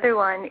 and the other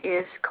one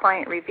is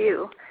client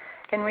review.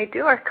 And we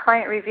do our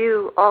client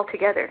review all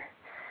together.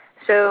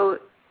 So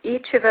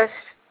each of us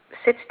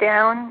sits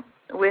down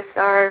with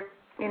our,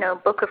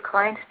 book of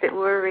clients that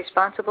we're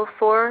responsible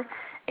for,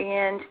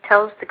 and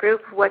tells the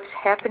group what's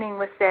happening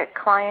with that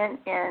client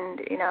and,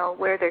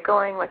 where they're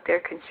going, what their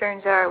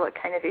concerns are, what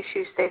kind of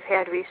issues they've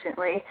had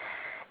recently.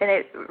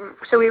 And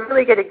so we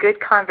really get a good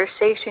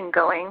conversation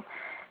going.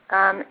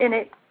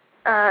 And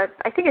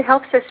I think it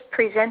helps us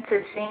present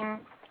the same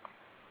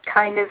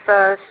kind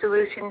of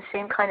solution,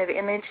 same kind of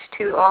image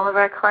to all of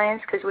our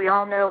clients, because we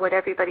all know what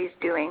everybody's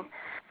doing.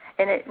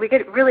 And we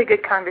get really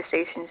good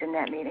conversations in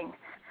that meeting.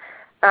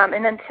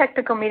 And then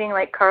technical meeting,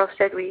 like Karl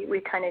said,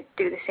 we kind of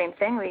do the same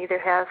thing. We either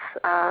have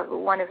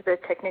one of the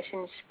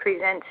technicians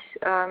present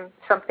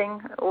something,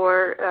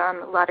 or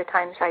a lot of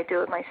times I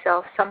do it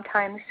myself.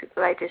 Sometimes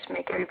I just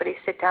make everybody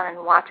sit down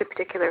and watch a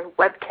particular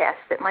webcast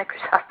that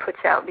Microsoft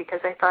puts out,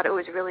 because I thought it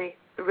was really,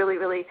 really,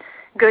 really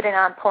good and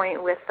on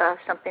point with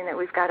something that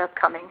we've got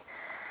upcoming.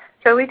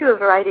 So we do a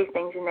variety of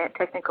things in that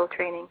technical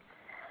training.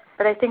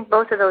 But I think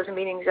both of those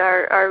meetings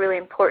are really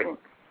important.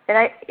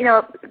 And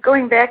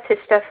going back to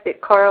stuff that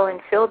Karl and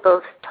Phil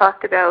both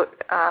talked about,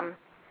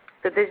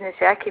 the business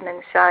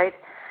acumen side,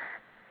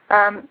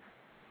 as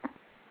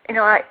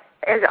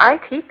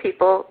IT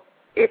people,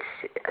 it's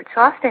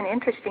often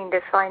interesting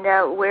to find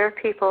out where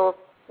people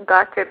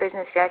got their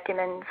business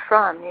acumen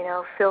from.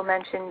 Phil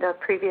mentioned a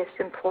previous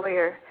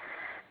employer,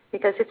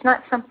 because it's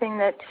not something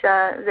that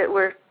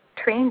we're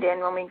trained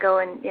in when we go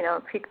and,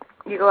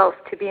 if you go out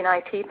to be an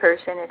IT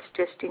person, it's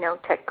just,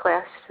 tech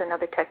class,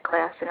 another tech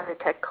class, another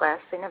tech class.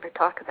 They never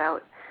talk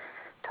about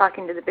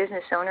talking to the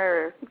business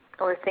owner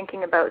or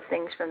thinking about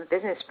things from a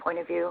business point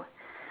of view.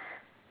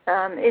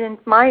 In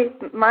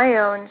my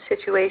own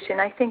situation,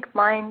 I think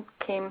mine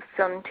came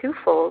from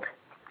twofold,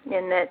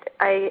 in that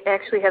I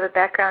actually have a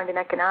background in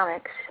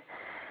economics.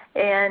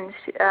 And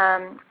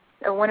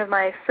one of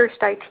my first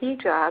IT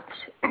jobs,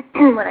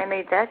 when I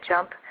made that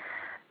jump,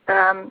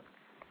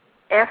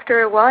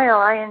 after a while,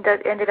 I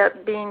ended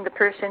up being the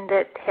person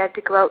that had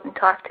to go out and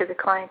talk to the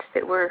clients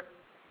that were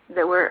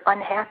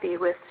unhappy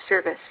with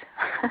service.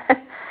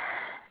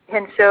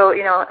 And so,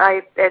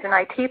 I, as an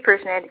IT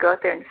person, I had to go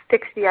out there and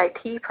fix the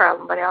IT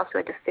problem, but I also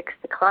had to fix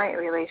the client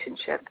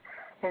relationship.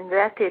 And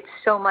that did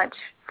so much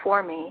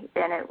for me,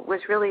 and it was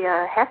really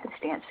a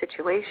happenstance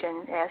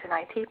situation as an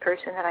IT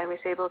person that I was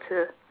able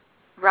to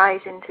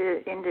rise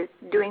into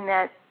doing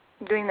that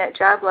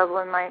job level,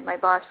 and my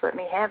boss let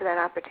me have that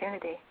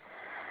opportunity.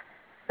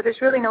 But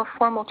there's really no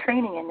formal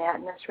training in that,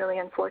 and that's really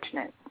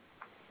unfortunate.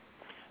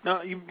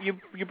 Now, you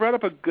brought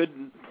up a good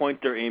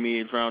point there, Amy.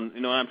 It's around,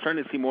 I'm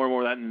starting to see more and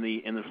more of that in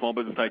the small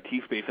business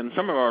IT space, and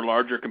some of our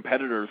larger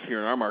competitors here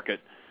in our market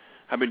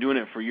have been doing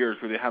it for years,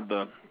 where they have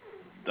the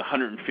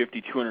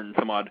 150, 200 and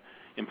some odd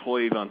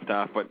employees on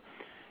staff. But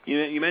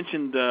you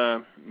mentioned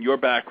your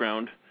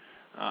background,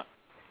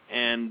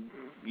 and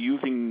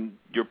using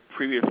your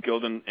previous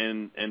skills,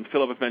 and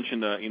Philip has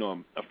mentioned,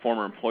 a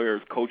former employer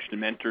has coached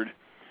and mentored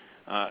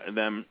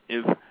them.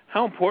 Is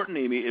how important,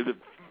 Amy, is it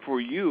for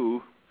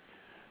you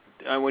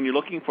when you're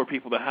looking for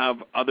people to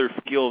have other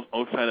skills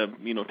outside of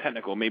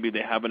technical? Maybe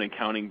they have an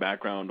accounting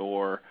background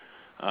or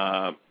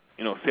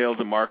sales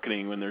and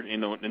marketing, when they're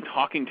and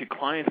talking to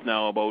clients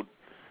now about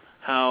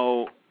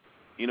how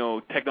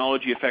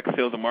technology affects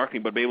sales and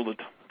marketing, but be able to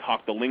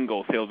talk the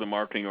lingo, sales and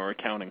marketing or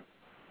accounting.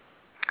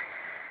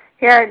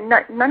 Yeah,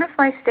 none of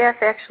my staff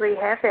actually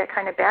have that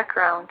kind of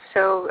background.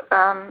 So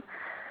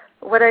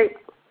what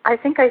I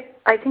think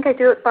I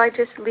do it by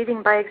just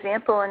leading by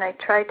example, and I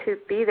try to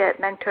be that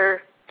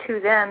mentor to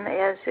them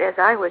as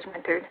I was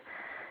mentored.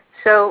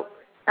 So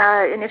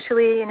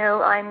initially,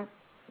 I'm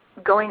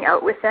going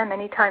out with them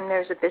anytime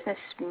there's a business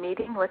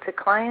meeting with a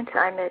client.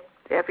 I'm at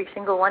every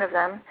single one of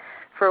them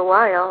for a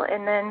while,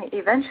 and then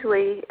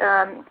eventually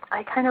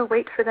I kind of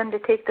wait for them to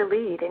take the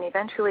lead, and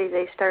eventually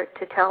they start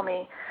to tell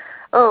me,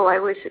 oh, I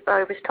was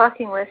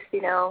talking with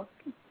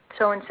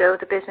so-and-so,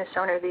 the business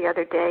owner, the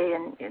other day,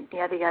 and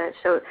yada yada.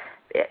 So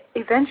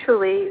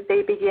eventually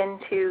they begin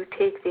to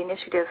take the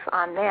initiative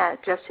on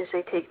that, just as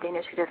they take the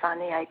initiative on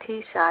the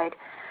IT side,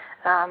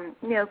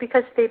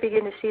 because they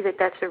begin to see that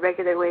that's a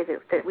regular way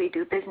that we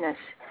do business.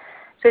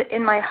 So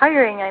in my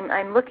hiring,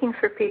 I'm looking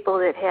for people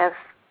that have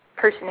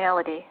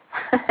personality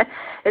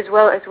as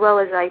well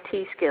as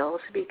IT skills,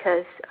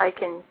 because I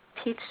can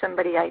teach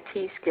somebody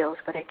IT skills,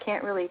 but I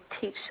can't really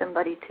teach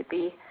somebody to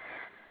be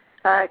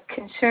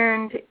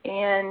concerned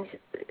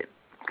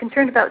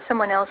about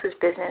someone else's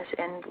business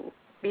and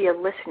be a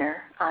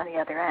listener on the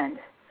other end.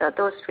 So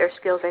those are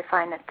skills I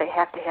find that they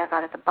have to have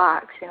out of the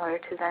box in order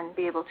to then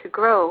be able to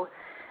grow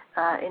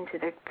into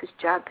their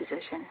job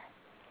position.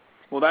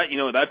 Well,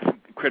 that's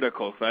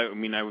critical. I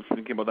was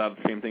thinking about that,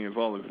 the same thing as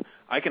well. Is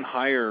I can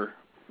hire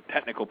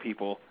technical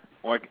people,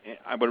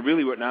 but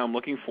really what now I'm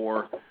looking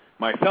for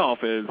myself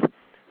is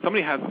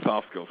somebody has the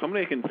soft skills.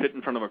 Somebody can sit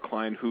in front of a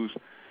client who's,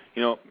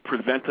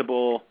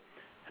 presentable,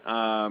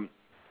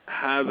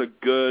 has a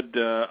good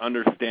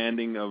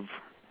understanding of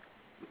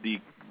the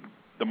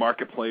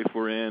marketplace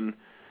we're in,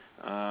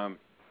 and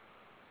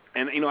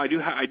I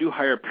do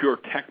hire pure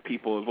tech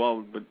people as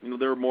well, but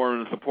they're more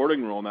in a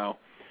supporting role now.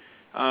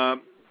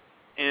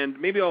 And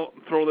maybe I'll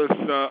throw this.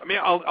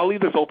 I'll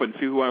leave this open,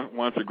 see who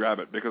wants to grab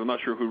it, because I'm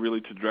not sure who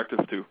really to direct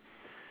us to.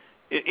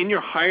 In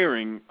your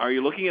hiring, are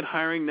you looking at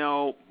hiring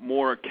now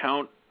more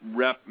account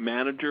rep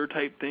manager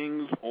type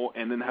things,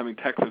 and then having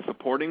techs and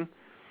supporting,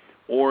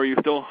 or are you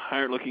still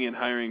looking at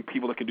hiring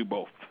people that can do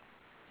both?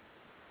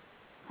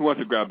 Who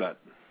wants to grab that?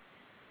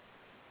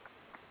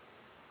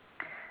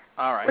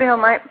 All right. Well,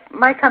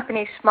 my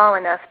company's small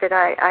enough that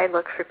I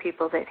look for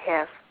people that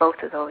have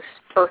both of those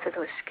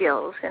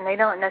skills, and they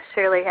don't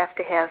necessarily have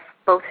to have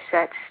both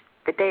sets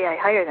the day I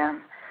hire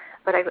them.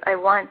 But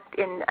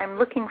I'm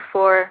looking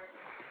for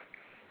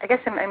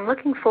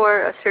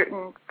a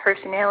certain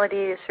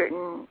personality, a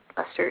certain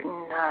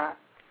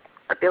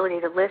ability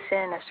to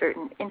listen, a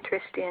certain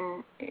interest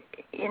in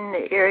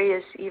the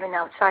areas even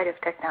outside of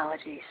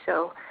technology.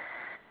 So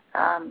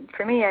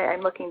for me,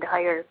 I'm looking to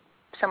hire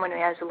someone who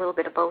has a little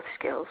bit of both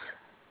skills.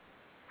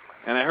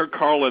 And I heard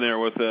Karl in there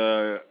with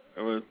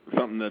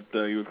something that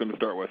he was going to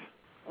start with.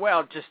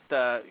 Well, just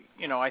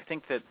I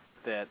think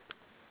that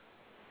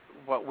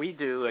what we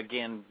do,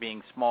 again,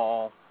 being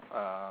small,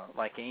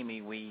 like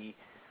Amy, we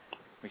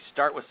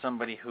start with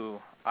somebody who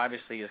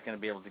obviously is going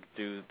to be able to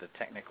do the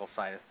technical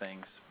side of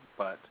things,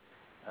 but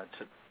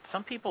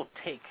some people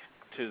take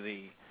to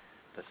the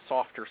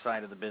softer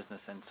side of the business,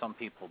 and some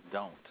people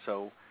don't.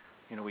 So,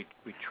 we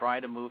try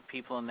to move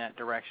people in that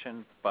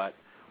direction, but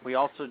we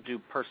also do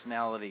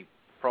personality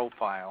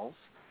profiles,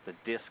 the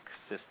DISC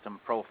system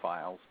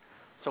profiles,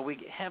 so we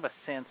have a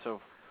sense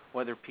of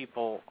whether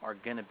people are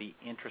going to be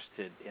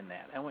interested in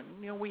that. And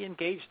when, we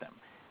engage them.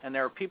 And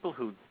there are people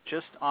who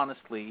just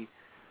honestly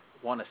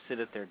want to sit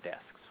at their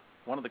desks.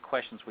 One of the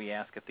questions we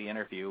ask at the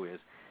interview is,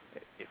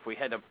 if we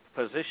had a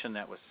position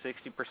that was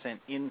 60%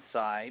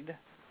 inside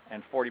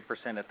and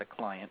 40% at the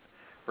client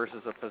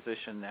versus a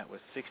position that was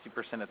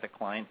 60% at the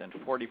client and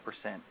 40%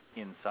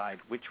 inside,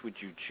 which would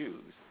you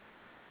choose?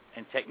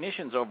 And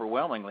technicians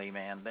overwhelmingly,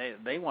 man,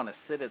 they want to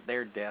sit at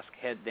their desk,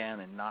 head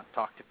down, and not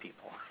talk to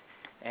people.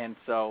 And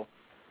so,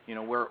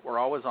 we're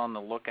always on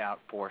the lookout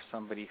for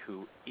somebody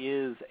who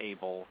is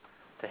able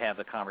to have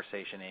the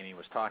conversation Amy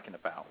was talking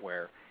about,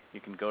 where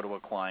you can go to a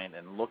client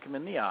and look him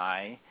in the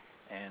eye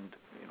and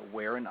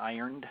wear an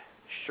ironed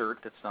shirt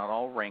that's not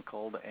all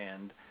wrinkled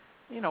and,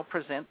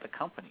 present the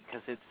company,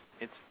 because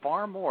it's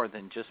far more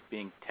than just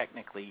being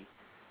technically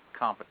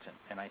competent.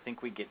 And I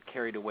think we get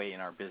carried away in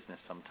our business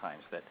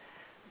sometimes that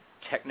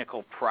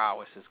technical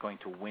prowess is going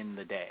to win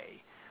the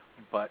day.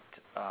 But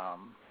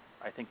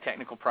I think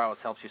technical prowess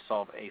helps you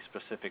solve a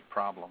specific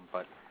problem,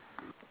 but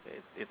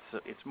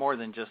it's more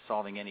than just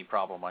solving any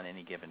problem on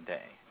any given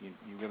day. You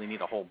really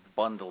need a whole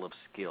bundle of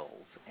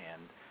skills,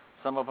 and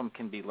some of them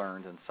can be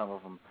learned, and some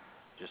of them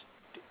just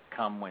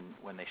come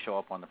when they show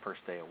up on the first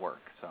day of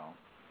work. So.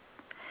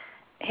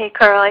 Hey,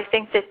 Karl, I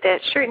think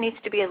that shirt needs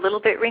to be a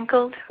little bit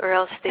wrinkled, or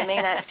else they may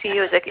not see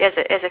you as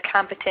a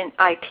competent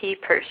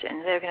IT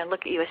person. They're going to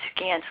look at you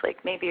askance,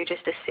 like maybe you're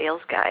just a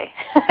sales guy.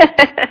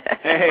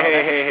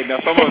 hey! Now,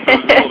 some of us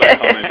will know that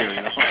comment here.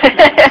 You know?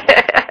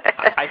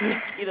 I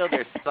think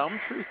there's some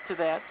truth to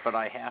that, but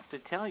I have to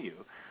tell you,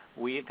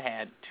 we've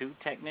had 2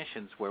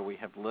 technicians where we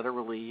have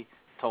literally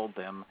told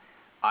them,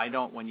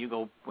 when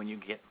you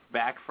get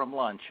back from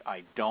lunch,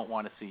 I don't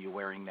want to see you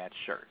wearing that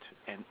shirt.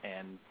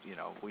 And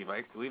we've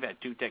had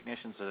 2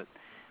 technicians that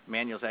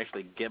Manuel's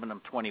actually given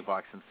them $20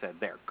 and said,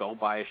 there, go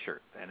buy a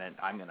shirt. And then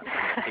I'm going to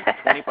take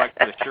 $20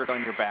 for the shirt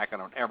on your back. I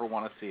don't ever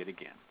want to see it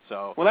again.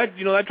 So well,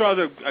 that draws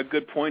a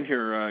good point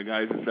here,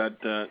 guys, is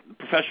that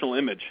professional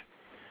image.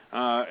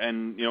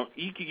 And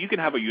you can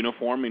have a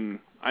uniform, and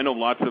I know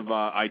lots of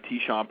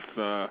IT shops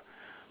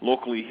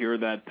locally here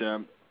that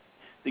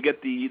they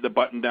get the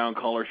button-down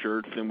collar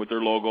shirts and with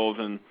their logos,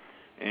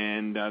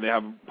 and they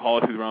have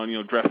policies around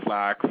dress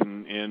slacks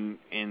and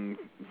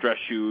dress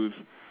shoes.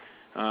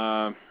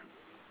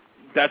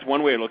 That's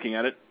one way of looking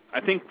at it.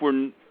 I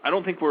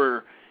don't think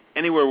we're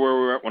anywhere where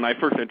we were when I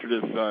first entered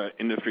this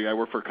industry. I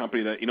worked for a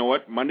company that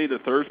Monday to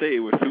Thursday it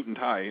was suit and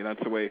tie, and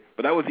that's the way.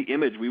 But that was the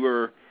image. We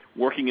were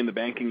working in the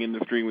banking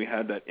industry, and we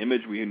had that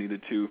image we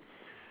needed to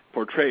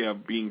portray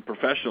of being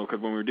professional.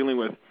 Because when we were dealing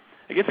with,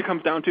 I guess it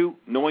comes down to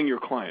knowing your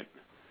client.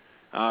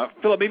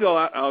 Philip, maybe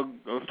I'll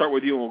start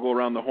with you, and we'll go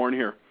around the horn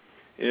here.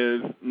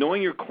 Is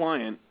knowing your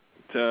client,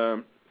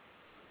 and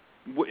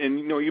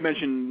you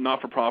mentioned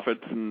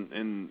not-for-profits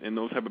and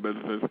those type of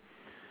businesses.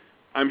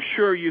 I'm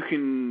sure you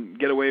can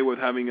get away with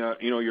having your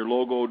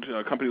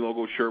logoed company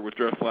logo shirt with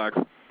dress slacks.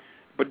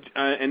 But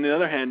on the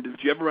other hand, did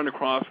you ever run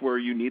across where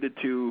you needed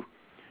to,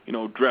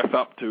 dress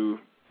up to,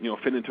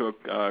 fit into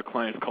a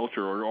client's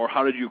culture, or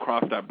how did you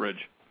cross that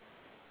bridge?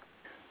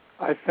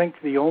 I think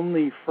the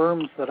only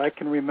firms that I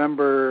can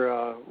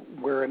remember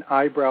where an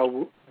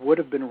eyebrow would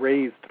have been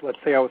raised, let's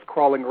say I was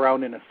crawling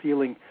around in a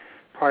ceiling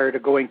prior to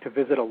going to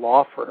visit a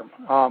law firm,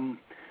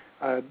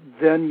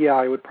 then,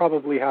 I would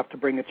probably have to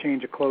bring a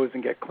change of clothes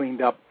and get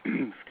cleaned up,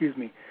 excuse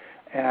me,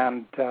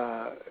 and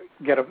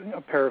get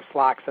a pair of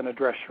slacks and a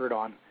dress shirt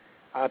on.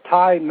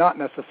 Tie, not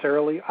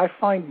necessarily. I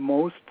find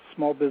most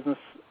small business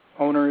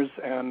owners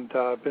and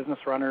business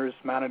runners,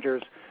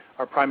 managers,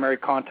 our primary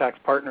contacts,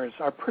 partners,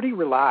 are pretty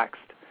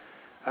relaxed.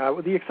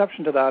 With the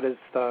exception to that is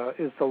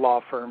the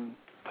law firm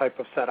type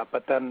of setup,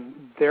 but then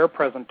their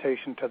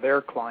presentation to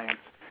their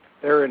clients,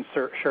 they're in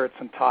shirts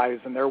and ties,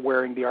 and they're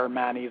wearing the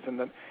Armanis, and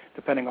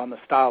depending on the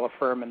style of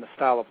firm and the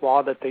style of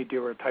law that they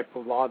do or type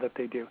of law that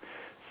they do.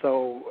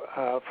 So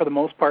for the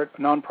most part,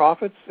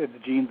 nonprofits, it's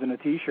jeans and a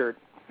T-shirt.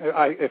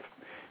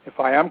 If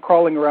I am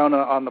crawling around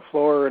on the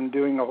floor and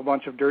doing a whole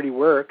bunch of dirty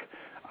work,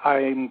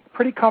 I'm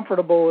pretty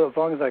comfortable. As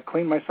long as I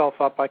clean myself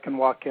up, I can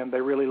walk in. They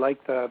really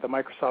like the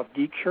Microsoft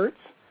Geek shirts.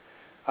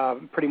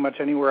 Pretty much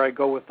anywhere I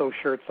go with those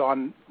shirts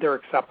on, they're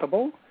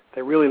acceptable.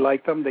 They really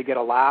like them. They get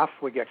a laugh.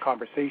 We get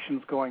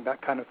conversations going,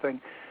 that kind of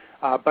thing.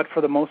 But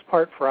for the most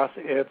part, for us,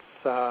 it's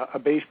a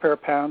beige pair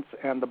of pants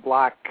and the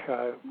black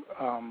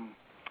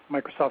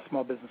Microsoft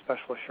Small Business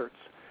Specialist shirts,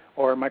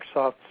 or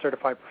Microsoft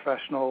Certified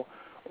Professional,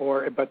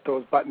 but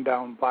those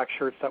button-down black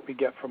shirts that we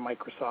get from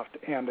Microsoft.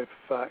 And if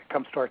it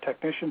comes to our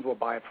technicians, we'll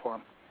buy it for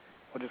them.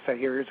 We'll just say,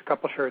 here's a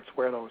couple shirts,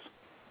 wear those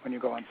when you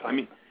go on site. I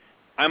mean,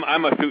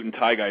 I'm a suit and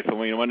tie guy, so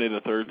Monday to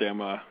Thursday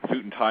I'm a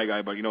suit and tie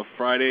guy. But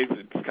Fridays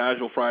it's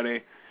casual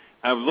Friday.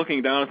 I was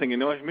looking down and thinking,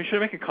 should I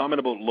make a comment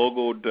about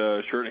logoed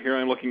shirt? Here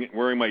I'm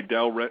wearing my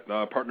Dell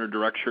Partner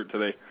Direct shirt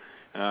today.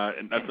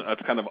 And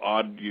that's kind of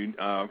odd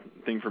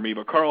thing for me.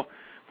 But Karl,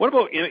 what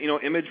about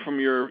image from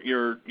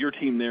your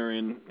team there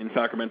in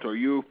Sacramento? Do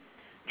you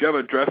have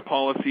a dress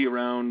policy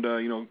around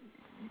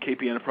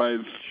KP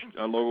Enterprise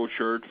logo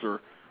shirts, or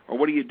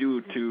what do you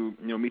do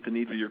to meet the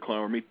needs of your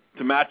client, or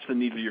to match the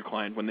needs of your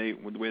client with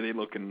the way they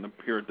look and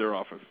appear at their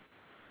office?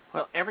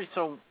 Well, every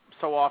so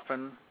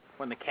often,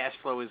 when the cash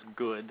flow is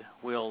good,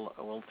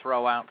 we'll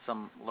throw out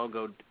some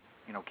logoed,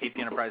 KP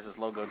Enterprises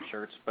logoed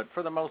shirts. But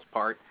for the most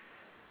part,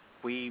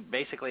 we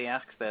basically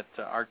ask that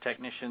our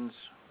technicians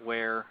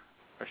wear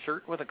a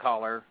shirt with a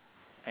collar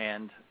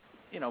and,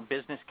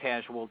 business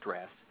casual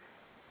dress.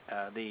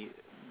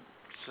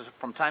 So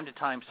from time to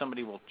time,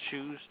 somebody will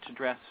choose to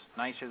dress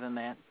nicer than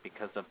that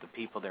because of the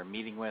people they're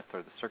meeting with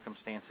or the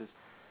circumstances.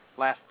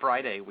 Last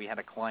Friday, we had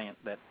a client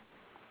that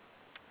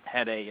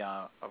had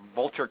a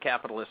vulture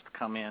capitalist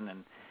come in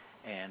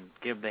and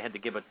they had to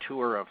give a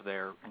tour of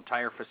their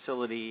entire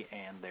facility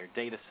and their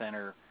data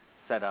center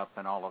setup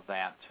and all of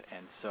that.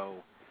 And so,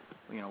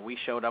 we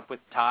showed up with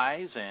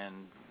ties, and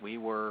we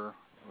were,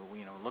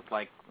 looked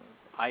like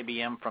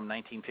IBM from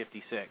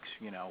 1956.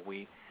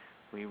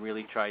 We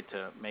really tried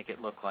to make it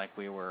look like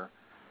we were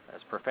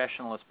as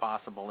professional as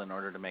possible in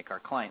order to make our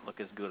client look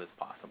as good as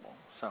possible.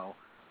 So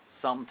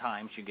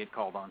sometimes you get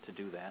called on to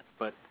do that,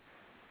 but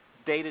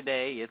day to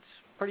day it's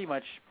pretty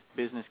much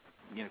business,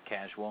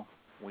 casual.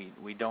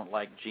 We don't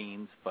like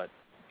jeans, but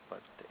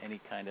any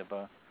kind of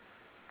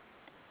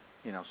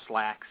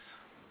slacks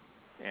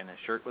and a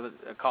shirt with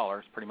a collar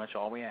is pretty much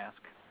all we ask.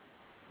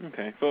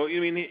 Okay. So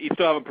you mean you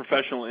still have a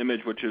professional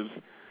image, which is,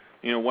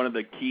 one of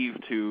the keys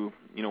to,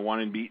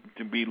 wanting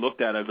to be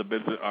looked at as a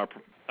business,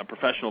 a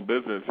professional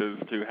business, is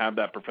to have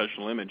that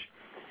professional image.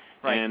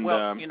 Right. And,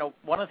 well,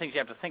 one of the things you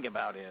have to think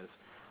about is,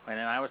 and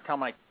I always tell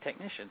my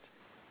technicians,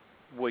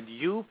 would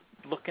you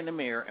look in the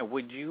mirror and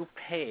would you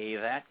pay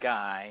that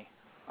guy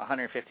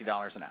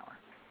 $150 an hour,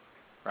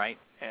 right?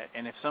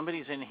 And if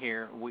somebody's in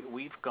here,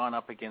 we've gone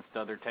up against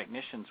other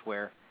technicians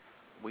where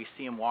we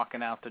see him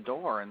walking out the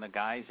door and the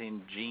guy's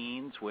in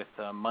jeans with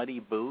muddy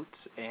boots,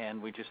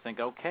 and we just think,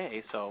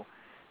 okay, so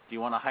do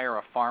you want to hire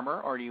a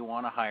farmer or do you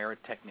want to hire a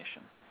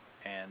technician?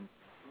 And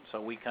so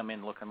we come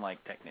in looking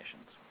like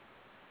technicians.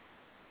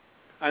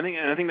 I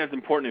think that's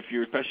important if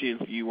you're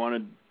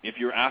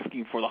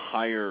asking for the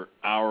higher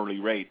hourly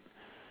rate.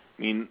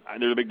 I mean,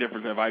 there's a big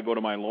difference if I go to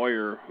my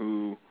lawyer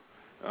who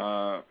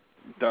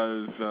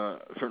does a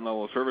certain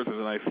level of services,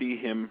 and I see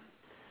him,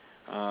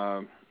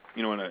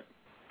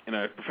 in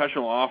a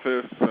professional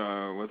office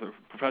with a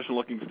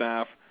professional-looking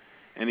staff,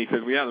 and he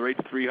says, well, yeah, the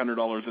rate's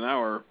 $300 an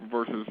hour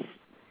versus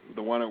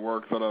the one that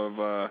works out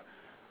of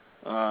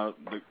a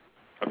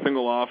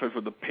single office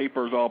with the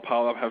papers all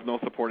piled up, has no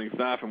supporting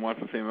staff, and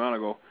wants the same amount. I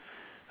go,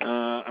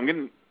 I'm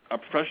getting a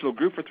professional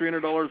group for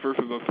 $300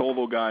 versus a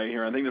solo guy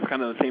here. I think that's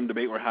kind of the same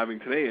debate we're having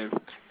today is,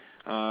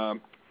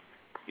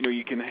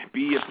 you can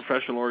be a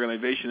professional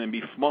organization and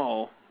be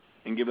small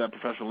and give that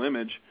professional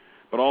image,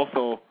 but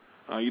also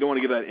you don't want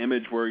to give that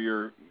image where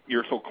you're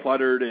so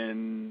cluttered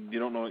and you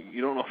don't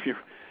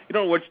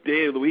know which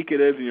day of the week it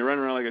is, and you're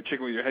running around like a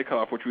chicken with your head cut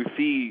off, which we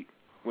see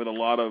with a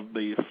lot of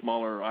the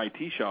smaller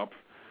IT shops.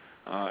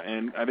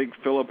 And I think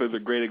Philip is a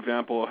great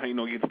example.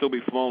 You can still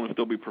be small and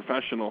still be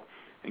professional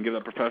and give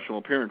that professional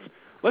appearance.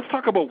 Let's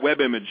talk about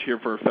web image here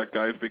for a sec,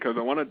 guys, because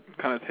I want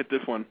to kind of hit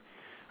this one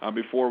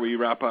before we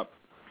wrap up.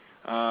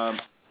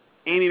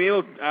 Amy, maybe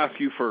I'll ask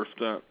you first.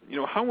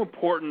 How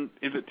important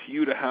is it to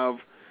you to have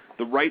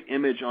the right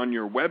image on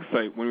your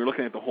website when you're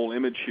looking at the whole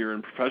image here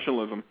in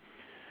professionalism?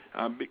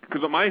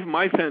 Because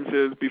my sense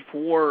is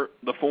before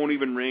the phone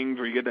even rings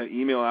or you get that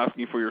email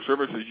asking for your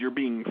services, you're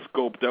being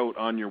scoped out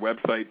on your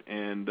website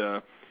and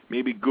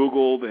maybe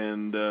Googled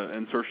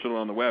and searched it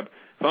on the web.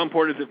 So how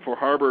important is it for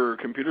Harbor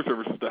Computer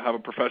Services to have a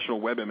professional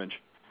web image?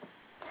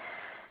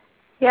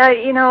 Yeah,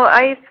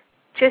 I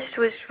just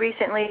was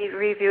recently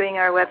reviewing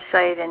our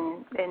website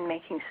and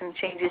making some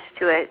changes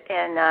to it,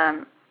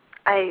 and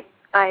I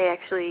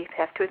actually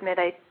have to admit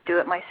I do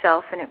it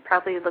myself, and it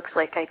probably looks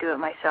like I do it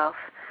myself.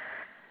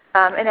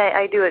 And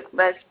I do it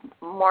as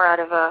more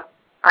out of a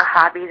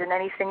hobby than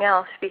anything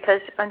else,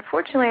 because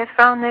unfortunately I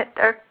found that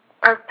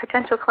our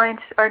potential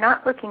clients are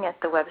not looking at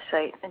the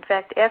website. In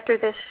fact, after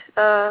this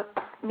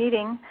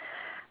meeting,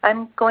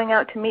 I'm going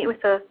out to meet with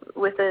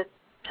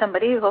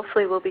somebody who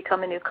hopefully will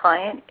become a new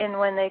client. And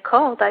when they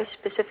called, I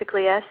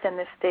specifically asked them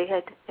if they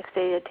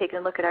had taken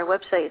a look at our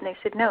website, and they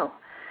said no.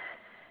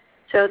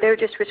 So they're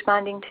just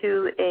responding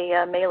to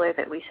a mailer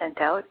that we sent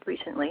out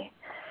recently.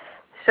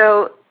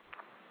 So,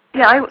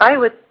 yeah, I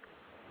would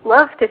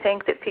love to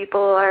think that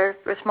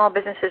small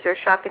businesses are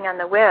shopping on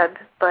the web,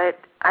 but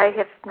I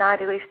have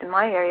not, at least in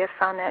my area,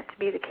 found that to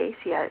be the case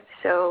yet.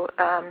 So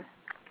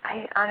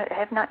I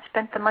have not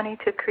spent the money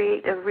to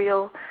create a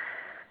real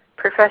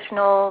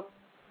professional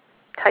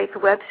type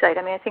website.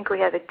 I mean, I think we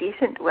have a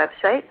decent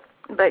website,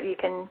 but you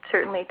can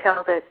certainly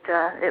tell that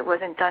it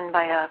wasn't done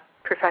by a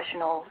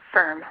professional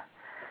firm.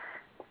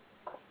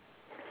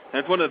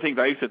 That's one of the things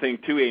I used to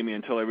think too, Amy,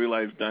 until I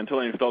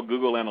installed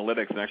Google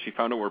Analytics and actually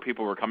found out where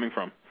people were coming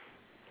from.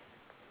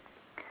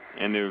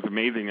 And it was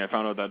amazing. I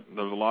found out that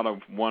there was a lot of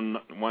one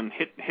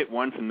hit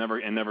once and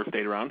never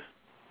stayed around.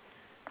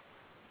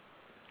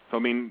 So I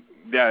mean,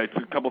 yeah, it's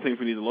a couple things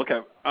we need to look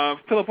at.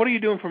 Philip, what are you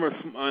doing from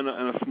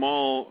a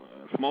small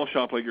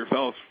shop like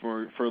yourselves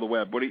for the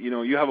web? What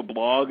you have a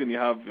blog and you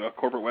have a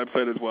corporate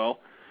website as well.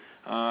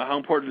 How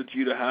important is it to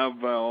you to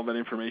have all that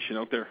information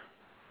out there?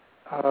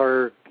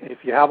 Or if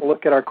you have a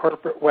look at our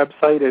corporate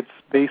website, it's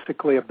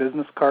basically a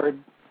business card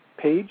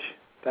page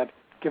that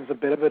gives a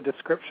bit of a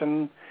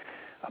description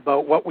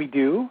about what we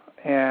do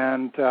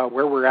and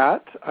where we're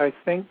at. I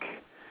think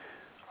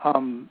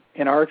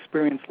in our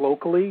experience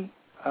locally,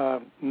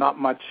 not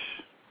much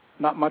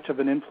of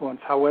an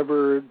influence.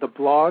 However, the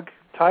blog,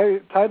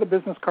 tie the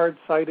business card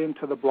site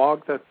into the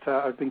blog that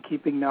I've been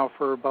keeping now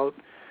for about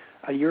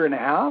a year and a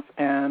half,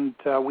 and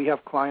we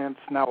have clients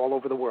now all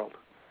over the world.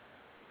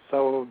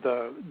 So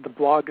the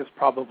blog is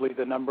probably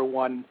the number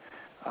one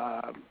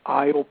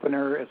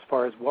eye-opener as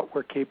far as what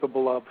we're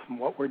capable of and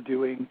what we're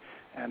doing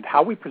and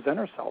how we present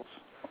ourselves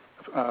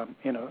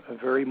in a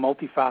very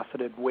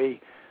multifaceted way.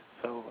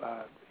 So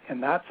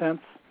in that sense,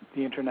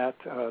 the Internet,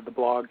 the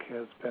blog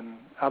has been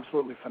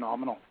absolutely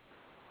phenomenal.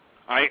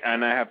 I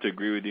have to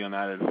agree with you on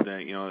that.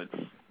 It's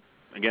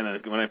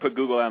again, when I put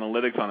Google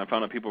Analytics on, I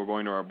found out people were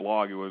going to our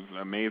blog. It was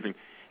amazing.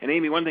 And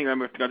Amy, one thing I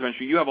forgot to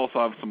mention, you also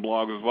have some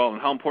blogs as well.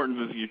 And how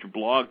important is your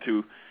blog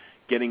to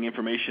getting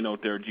information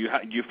out there? Do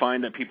you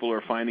find that people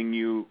are finding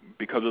you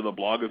because of the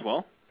blog as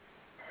well?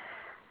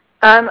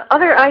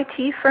 Other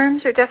IT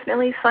firms are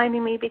definitely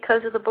finding me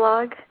because of the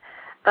blog.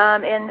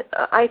 And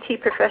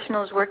IT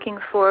professionals working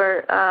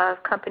for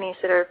companies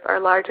that are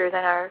larger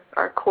than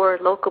our core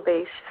local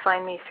base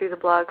find me through the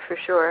blog for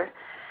sure.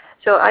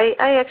 So I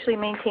actually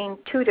maintain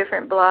 2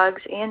 different blogs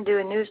and do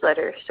a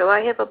newsletter. So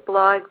I have a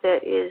blog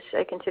that is,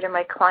 I consider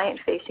my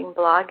client-facing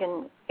blog,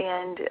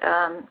 and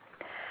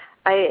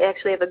I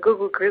actually have a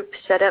Google group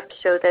set up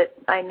so that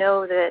I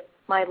know that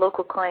my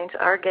local clients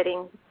are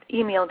getting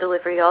email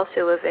delivery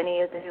also of any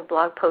of the new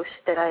blog posts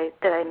that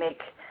I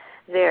make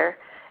there.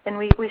 And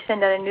we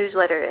send out a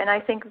newsletter. And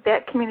I think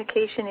that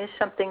communication is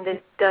something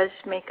that does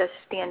make us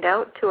stand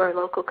out to our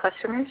local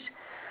customers.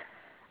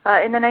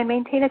 And then I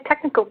maintain a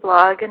technical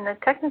blog, and the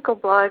technical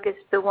blog is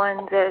the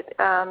one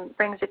that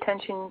brings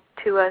attention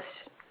to us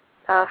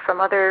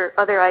from other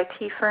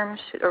IT firms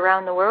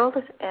around the world,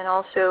 and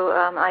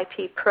also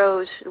IT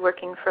pros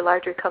working for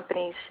larger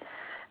companies.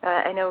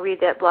 I know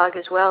read that blog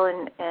as well,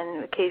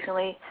 and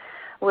occasionally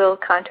will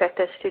contract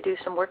us to do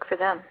some work for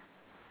them.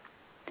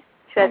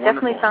 So I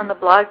definitely found the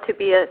blog to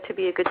be a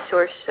good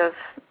source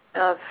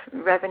of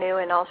revenue,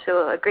 and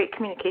also a great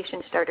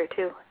communication starter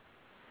too.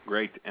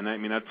 Great, and I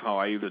mean that's how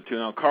I use it too.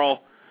 Now,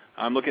 Karl,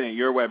 I'm looking at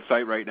your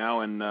website right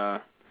now, and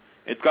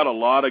it's got a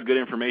lot of good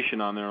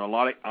information on there, a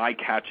lot of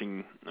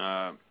eye-catching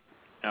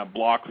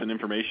blocks and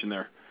information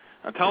there.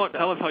 Tell us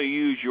how you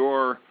use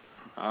your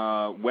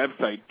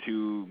website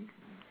to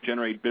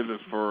generate business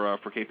for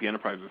KP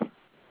Enterprises.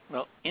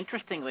 Well,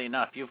 interestingly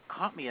enough, you've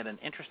caught me at an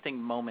interesting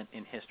moment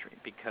in history,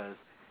 because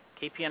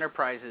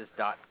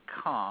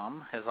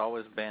kpenterprises.com has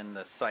always been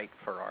the site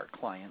for our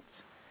clients.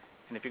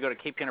 And if you go to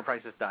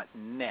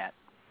kpenterprises.net,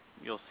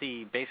 you'll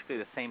see basically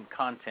the same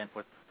content,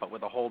 but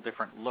with a whole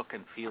different look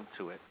and feel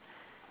to it.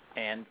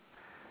 And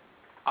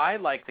I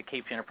like the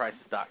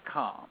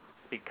kpenterprises.com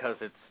because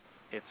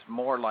it's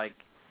more like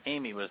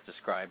Amy was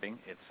describing.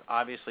 It's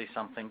obviously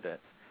something that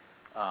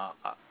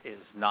is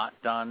not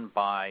done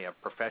by a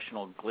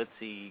professional,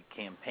 glitzy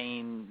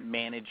campaign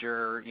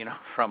manager,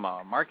 from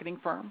a marketing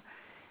firm.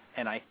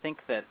 And I think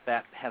that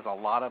has a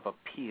lot of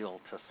appeal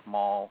to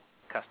small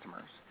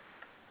customers.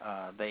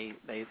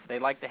 They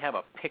like to have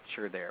a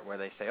picture there where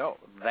they say, oh,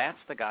 that's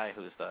the guy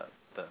who's the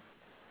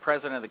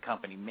president of the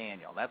company,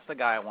 Manuel. That's the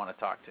guy I want to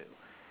talk to.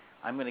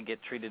 I'm going to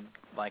get treated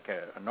like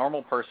a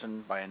normal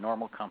person by a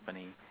normal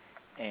company.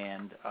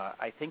 And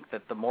I think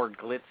that the more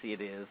glitzy it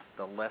is,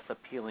 the less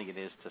appealing it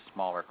is to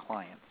smaller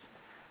clients.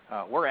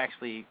 We're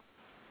actually,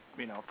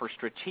 for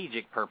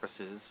strategic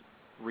purposes,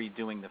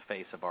 redoing the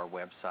face of our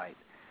website.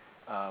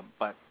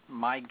 But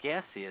my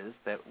guess is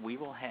that we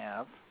will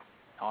have,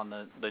 on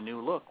the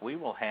new look, we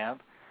will have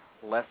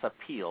less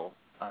appeal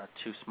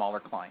to smaller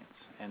clients,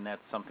 and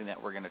that's something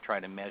that we're going to try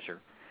to measure.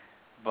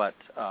 But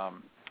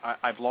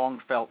I've long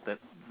felt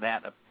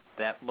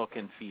that look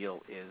and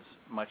feel is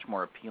much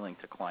more appealing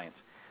to clients.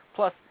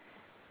 Plus,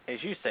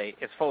 as you say,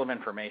 it's full of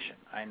information,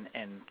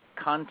 and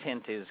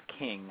content is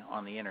king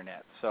on the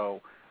Internet.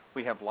 So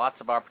we have lots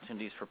of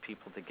opportunities for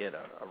people to get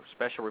a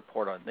special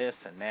report on this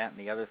and that and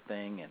the other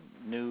thing, and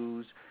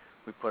news.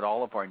 We put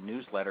all of our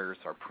newsletters,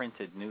 our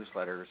printed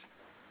newsletters,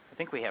 I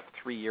think we have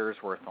 3 years'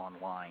 worth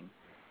online.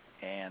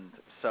 And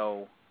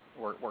so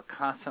we're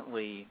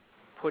constantly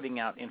putting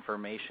out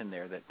information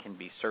there that can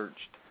be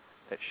searched,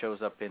 that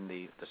shows up in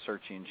the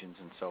search engines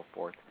and so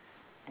forth.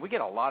 We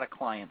get a lot of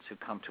clients who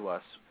come to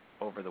us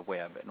over the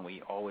web, and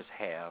we always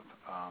have.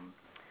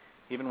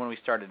 Even when we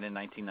started in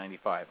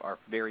 1995, our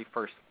very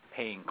first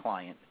paying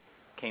client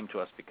came to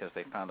us because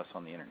they found us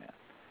on the Internet.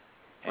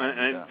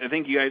 And I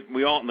think you guys,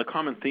 the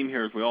common theme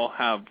here is we all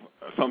have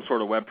some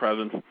sort of web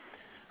presence,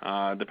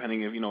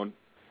 depending if,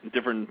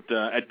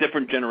 at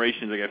different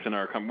generations, I guess, in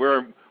our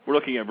company. We're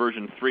looking at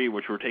version 3,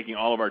 which we're taking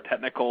all of our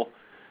technical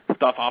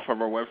stuff off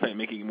of our website and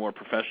making it more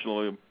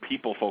professional,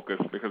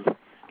 people-focused, because,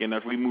 again,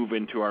 as we move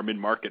into our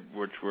mid-market,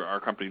 which our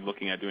company's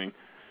looking at doing,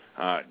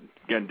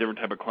 again, different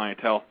type of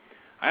clientele.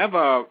 I have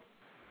a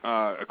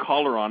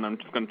caller on. I'm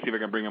just going to see if I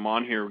can bring him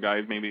on here,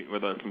 guys, maybe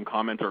with some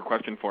comment or a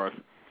question for us,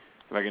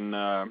 if I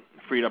can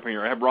free it up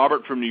here. I have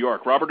Robert from New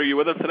York. Robert, are you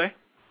with us today?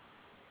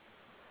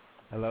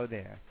 Hello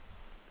there.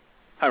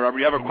 Hi, Robert.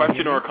 Do you have a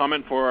question or a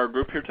comment for our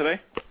group here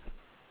today?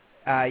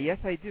 Yes,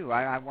 I do.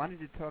 I wanted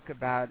to talk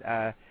about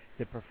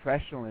the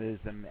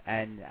professionalism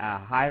and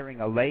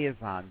hiring a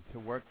liaison to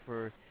work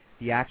for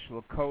the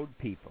actual code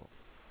people.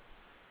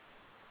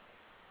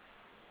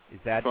 Is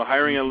that so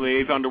hiring a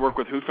liaison to work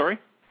with who, sorry?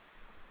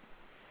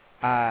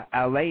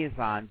 A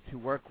liaison to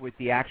work with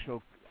the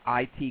actual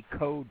IT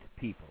code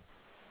people.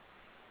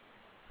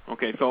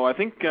 Okay, so I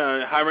think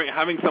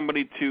having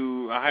somebody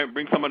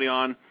bring somebody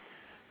on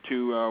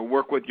to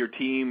work with your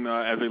team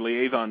as a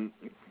liaison.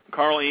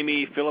 Karl,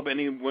 Amy, Philip,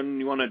 anyone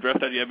you want to address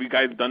that? Have you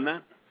guys done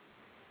that?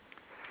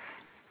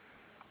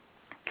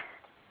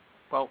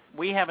 Well,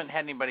 we haven't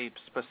had anybody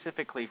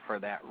specifically for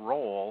that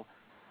role.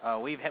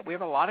 We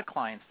have a lot of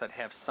clients that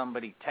have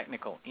somebody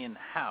technical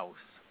in-house,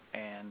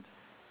 and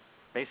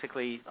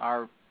basically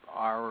our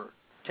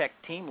tech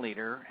team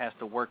leader has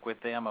to work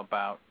with them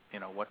about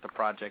what the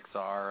projects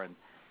are and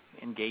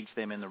engage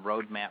them in the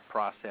roadmap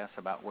process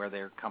about where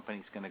their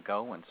company's going to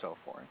go and so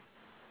forth.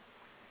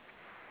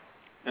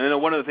 And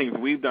then one of the things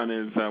we've done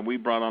is we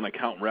brought on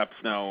account reps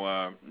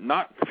now,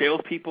 not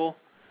salespeople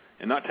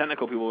and not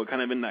technical people, but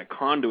kind of in that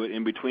conduit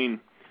in between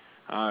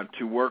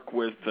to work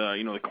with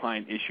the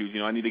client issues.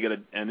 I need to get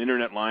an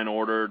internet line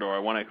ordered, or I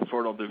want to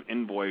sort out this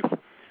invoice.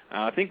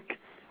 I think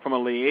from a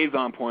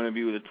liaison point of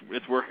view,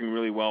 it's working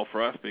really well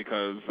for us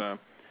because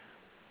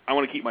I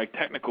want to keep my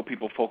technical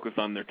people focused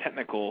on their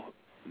technical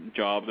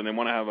jobs, and I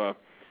want to have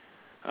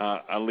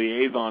a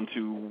liaison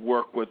to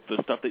work with the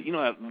stuff that,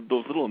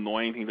 those little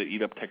annoying things that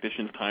eat up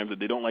technicians' time that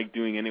they don't like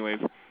doing anyways.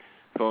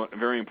 So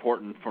very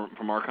important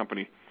from our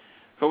company.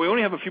 So we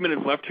only have a few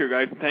minutes left here,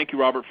 guys. Thank you,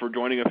 Robert, for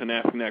joining us and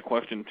asking that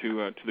question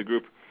to the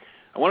group.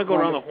 I want to go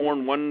around the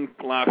horn one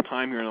last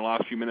time here in the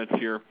last few minutes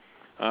here.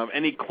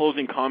 Any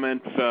closing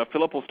comments?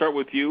 Philip, we'll start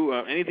with you.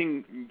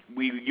 Anything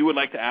you would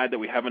like to add that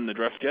we haven't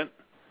addressed yet?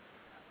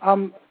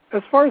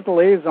 As far as the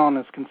liaison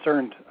is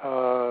concerned,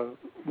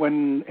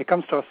 when it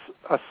comes to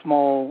us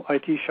small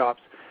IT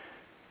shops,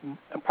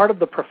 part of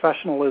the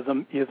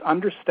professionalism is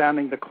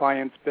understanding the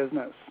client's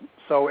business.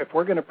 So if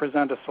we're going to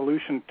present a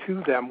solution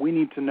to them, we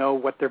need to know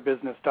what their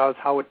business does,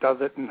 how it does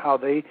it, and how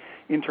they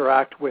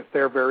interact with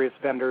their various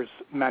vendors,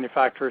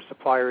 manufacturers,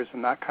 suppliers,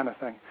 and that kind of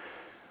thing.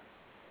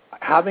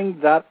 Having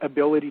that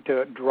ability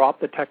to drop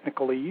the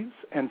technicalese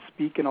and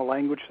speak in a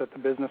language that the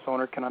business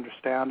owner can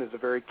understand is a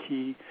very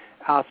key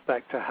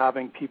aspect to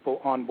having people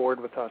on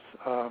board with us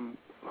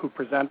who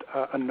present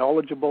a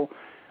knowledgeable,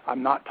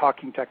 I'm not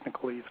talking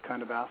technicalese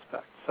kind of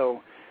aspect.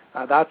 So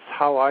that's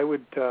how I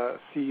would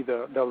see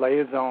the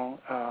liaison.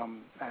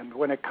 And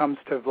when it comes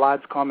to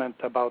Vlad's comment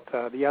about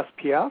the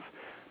SPF,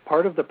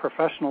 part of the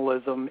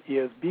professionalism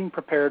is being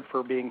prepared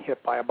for being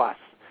hit by a bus.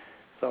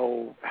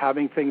 So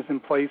having things in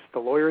place, the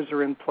lawyers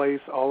are in place,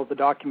 all of the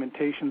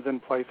documentation's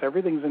in place,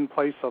 everything's in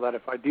place so that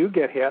if I do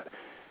get hit,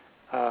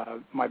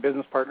 my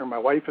business partner, my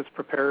wife is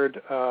prepared,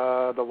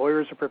 the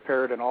lawyers are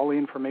prepared, and all the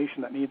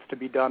information that needs to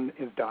be done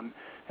is done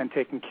and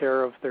taken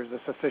care of. There's a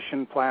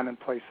succession plan in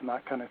place and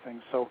that kind of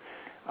thing. So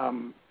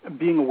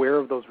being aware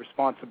of those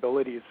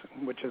responsibilities,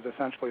 which is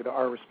essentially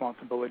our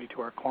responsibility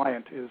to our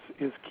client,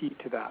 is key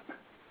to that.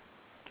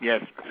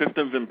 Yes,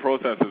 systems and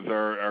processes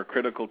are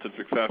critical to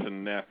success,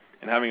 and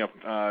having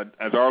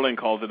as Arlene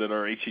calls it at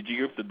our HCG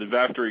group, the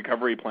disaster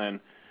recovery plan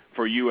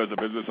for you as a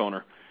business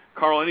owner.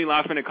 Carl, any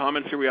last-minute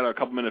comments here? We got a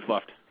couple minutes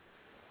left.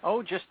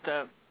 Oh, just,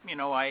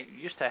 I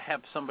used to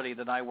have somebody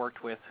that I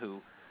worked with who,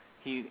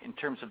 in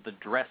terms of the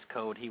dress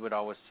code, he would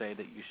always say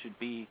that you should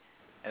be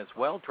as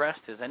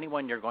well-dressed as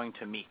anyone you're going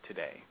to meet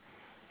today.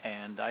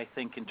 And I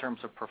think in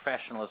terms of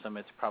professionalism,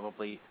 it's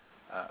probably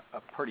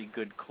a pretty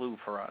good clue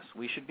for us.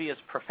 We should be as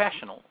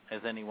professional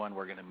as anyone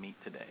we're going to meet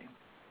today.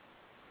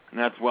 And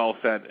that's well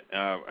said.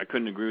 I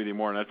couldn't agree with you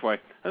more. And that's why,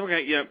 I was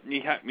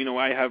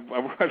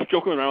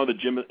joking around with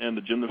the gym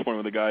this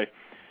morning with a guy.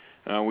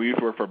 We used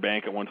to work for a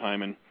bank at one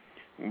time, and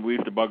we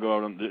used to bug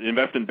out. The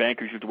investment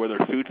bankers used to wear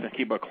their suits and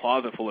keep a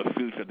closet full of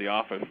suits at the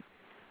office.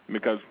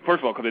 Because, first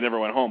of all, because they never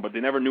went home, but they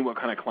never knew what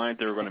kind of client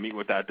they were going to meet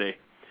with that day.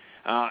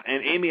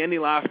 And Amy, any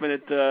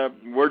last-minute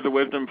words of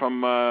wisdom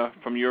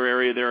from your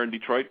area there in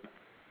Detroit?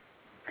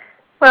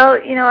 Well,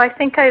 I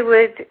think I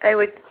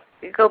would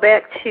go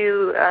back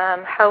to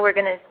how we're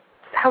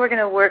going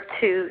to work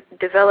to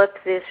develop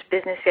this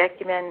business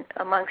acumen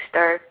amongst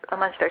our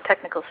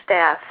technical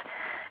staff,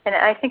 and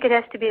I think it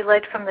has to be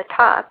led from the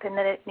top, and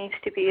that it needs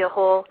to be a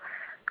whole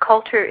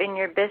culture in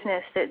your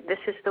business that this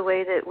is the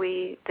way that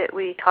we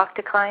talk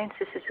to clients,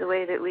 this is the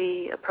way that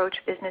we approach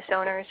business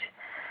owners,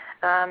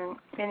 and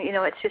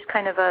it's just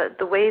kind of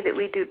the way that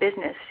we do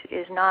business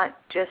is not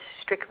just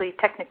strictly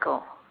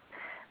technical.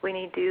 We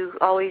need to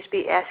always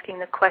be asking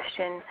the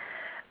question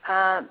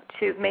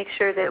to make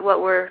sure that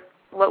what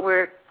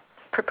we're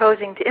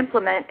proposing to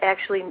implement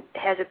actually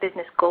has a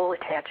business goal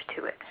attached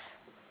to it.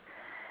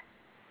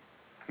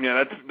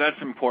 Yeah,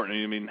 that's important.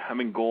 I mean,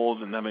 having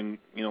goals and having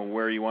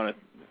where you want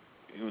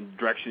to,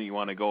 direction you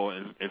want to go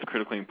is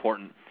critically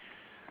important.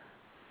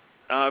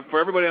 For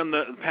everybody on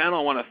the panel,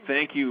 I want to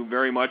thank you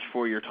very much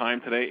for your time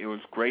today. It was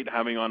great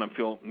having on. I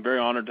feel very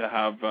honored to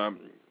have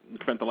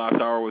spent the last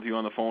hour with you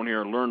on the phone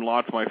here. Learned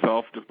lots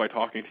myself just by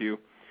talking to you.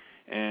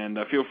 And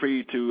feel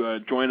free to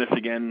join us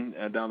again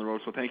down the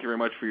road. So thank you very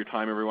much for your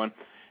time, everyone,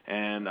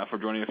 and for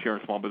joining us here on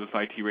Small Business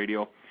IT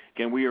Radio.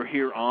 Again, we are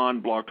here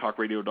on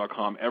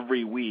blogtalkradio.com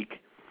every week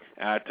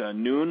at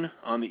noon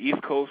on the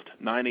East Coast,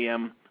 9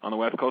 a.m. on the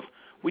West Coast.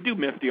 We do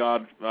miss the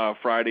odd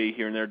Friday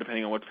here and there,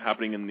 depending on what's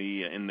happening in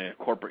the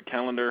corporate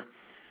calendar.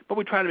 But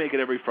we try to make it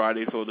every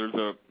Friday, so there's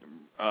a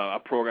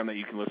program that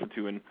you can listen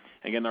to. And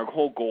again, our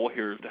whole goal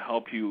here is to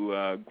help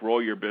you grow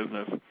your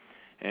business.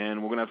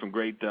 And we're going to have some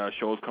great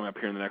shows coming up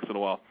here in the next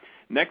little while.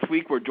 Next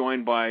week, we're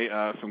joined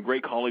by some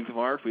great colleagues of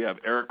ours. We have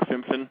Eric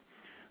Simpson,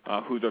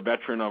 who's a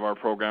veteran of our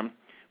program,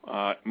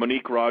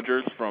 Monique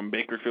Rogers from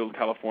Bakersfield,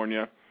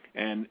 California,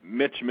 and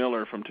Mitch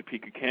Miller from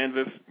Topeka,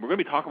 Kansas. We're going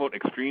to be talking about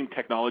extreme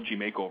technology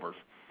makeovers.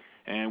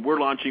 And we're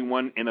launching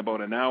one in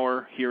about an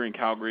hour here in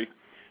Calgary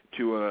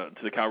to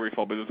the Calgary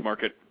Small Business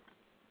Market.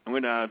 I'm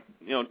going to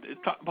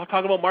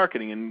talk about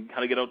marketing and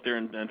how to get out there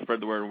and spread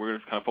the word. We're going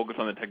to kind of focus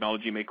on the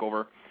technology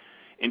makeover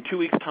In 2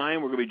 weeks'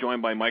 time, we're going to be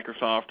joined by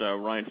Microsoft,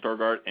 Ryan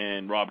Stargart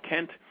and Rob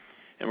Kent,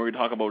 and we're going to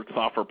talk about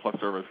software plus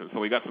services.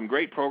 So we got some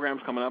great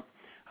programs coming up.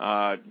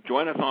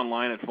 Join us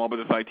online at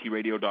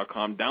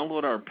smallbusinessitradio.com.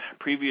 Download our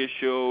previous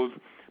shows.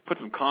 Put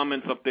some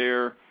comments up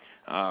there.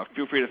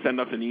 Feel free to send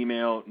us an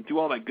email. Do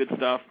all that good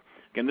stuff.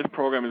 Again, this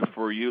program is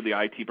for you, the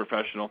IT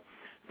professional.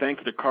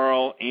 Thanks to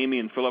Karl, Amy,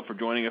 and Philip for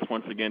joining us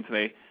once again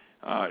today.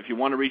 If you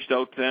want to reach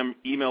out to them,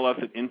 email us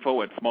at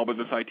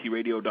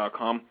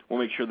info@smallbusinessitradio.com. We'll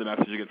make sure the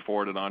message gets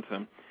forwarded on to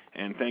them.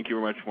 And thank you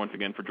very much once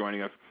again for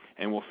joining us.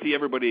 And we'll see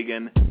everybody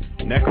again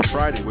next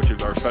Friday, which is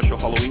our special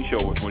Halloween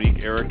show with Monique,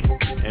 Eric,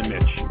 and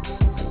Mitch.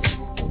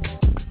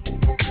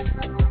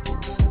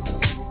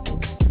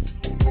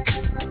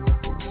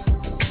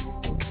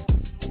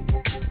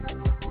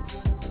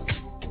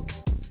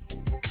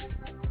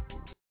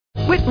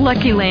 With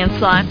Lucky Land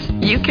Slots,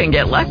 you can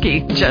get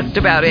lucky just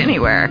about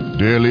anywhere.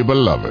 Dearly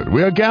beloved,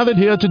 we are gathered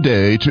here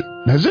today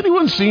to... Has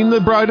anyone seen the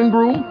bride and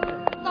groom?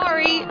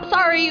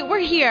 Sorry, we're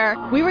here.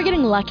 We were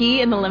getting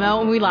lucky in the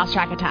limo and we lost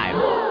track of time.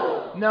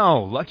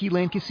 No, Lucky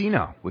Land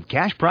Casino, with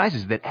cash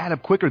prizes that add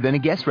up quicker than a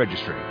guest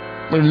registry.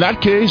 In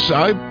that case,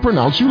 I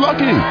pronounce you lucky.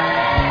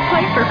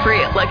 Play for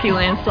free at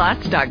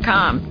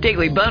LuckyLandSlots.com.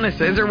 Daily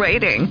bonuses are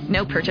waiting.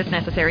 No purchase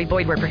necessary.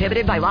 Void where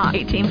prohibited by law.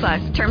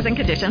 18+. Terms and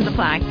conditions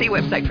apply. See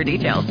website for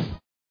details.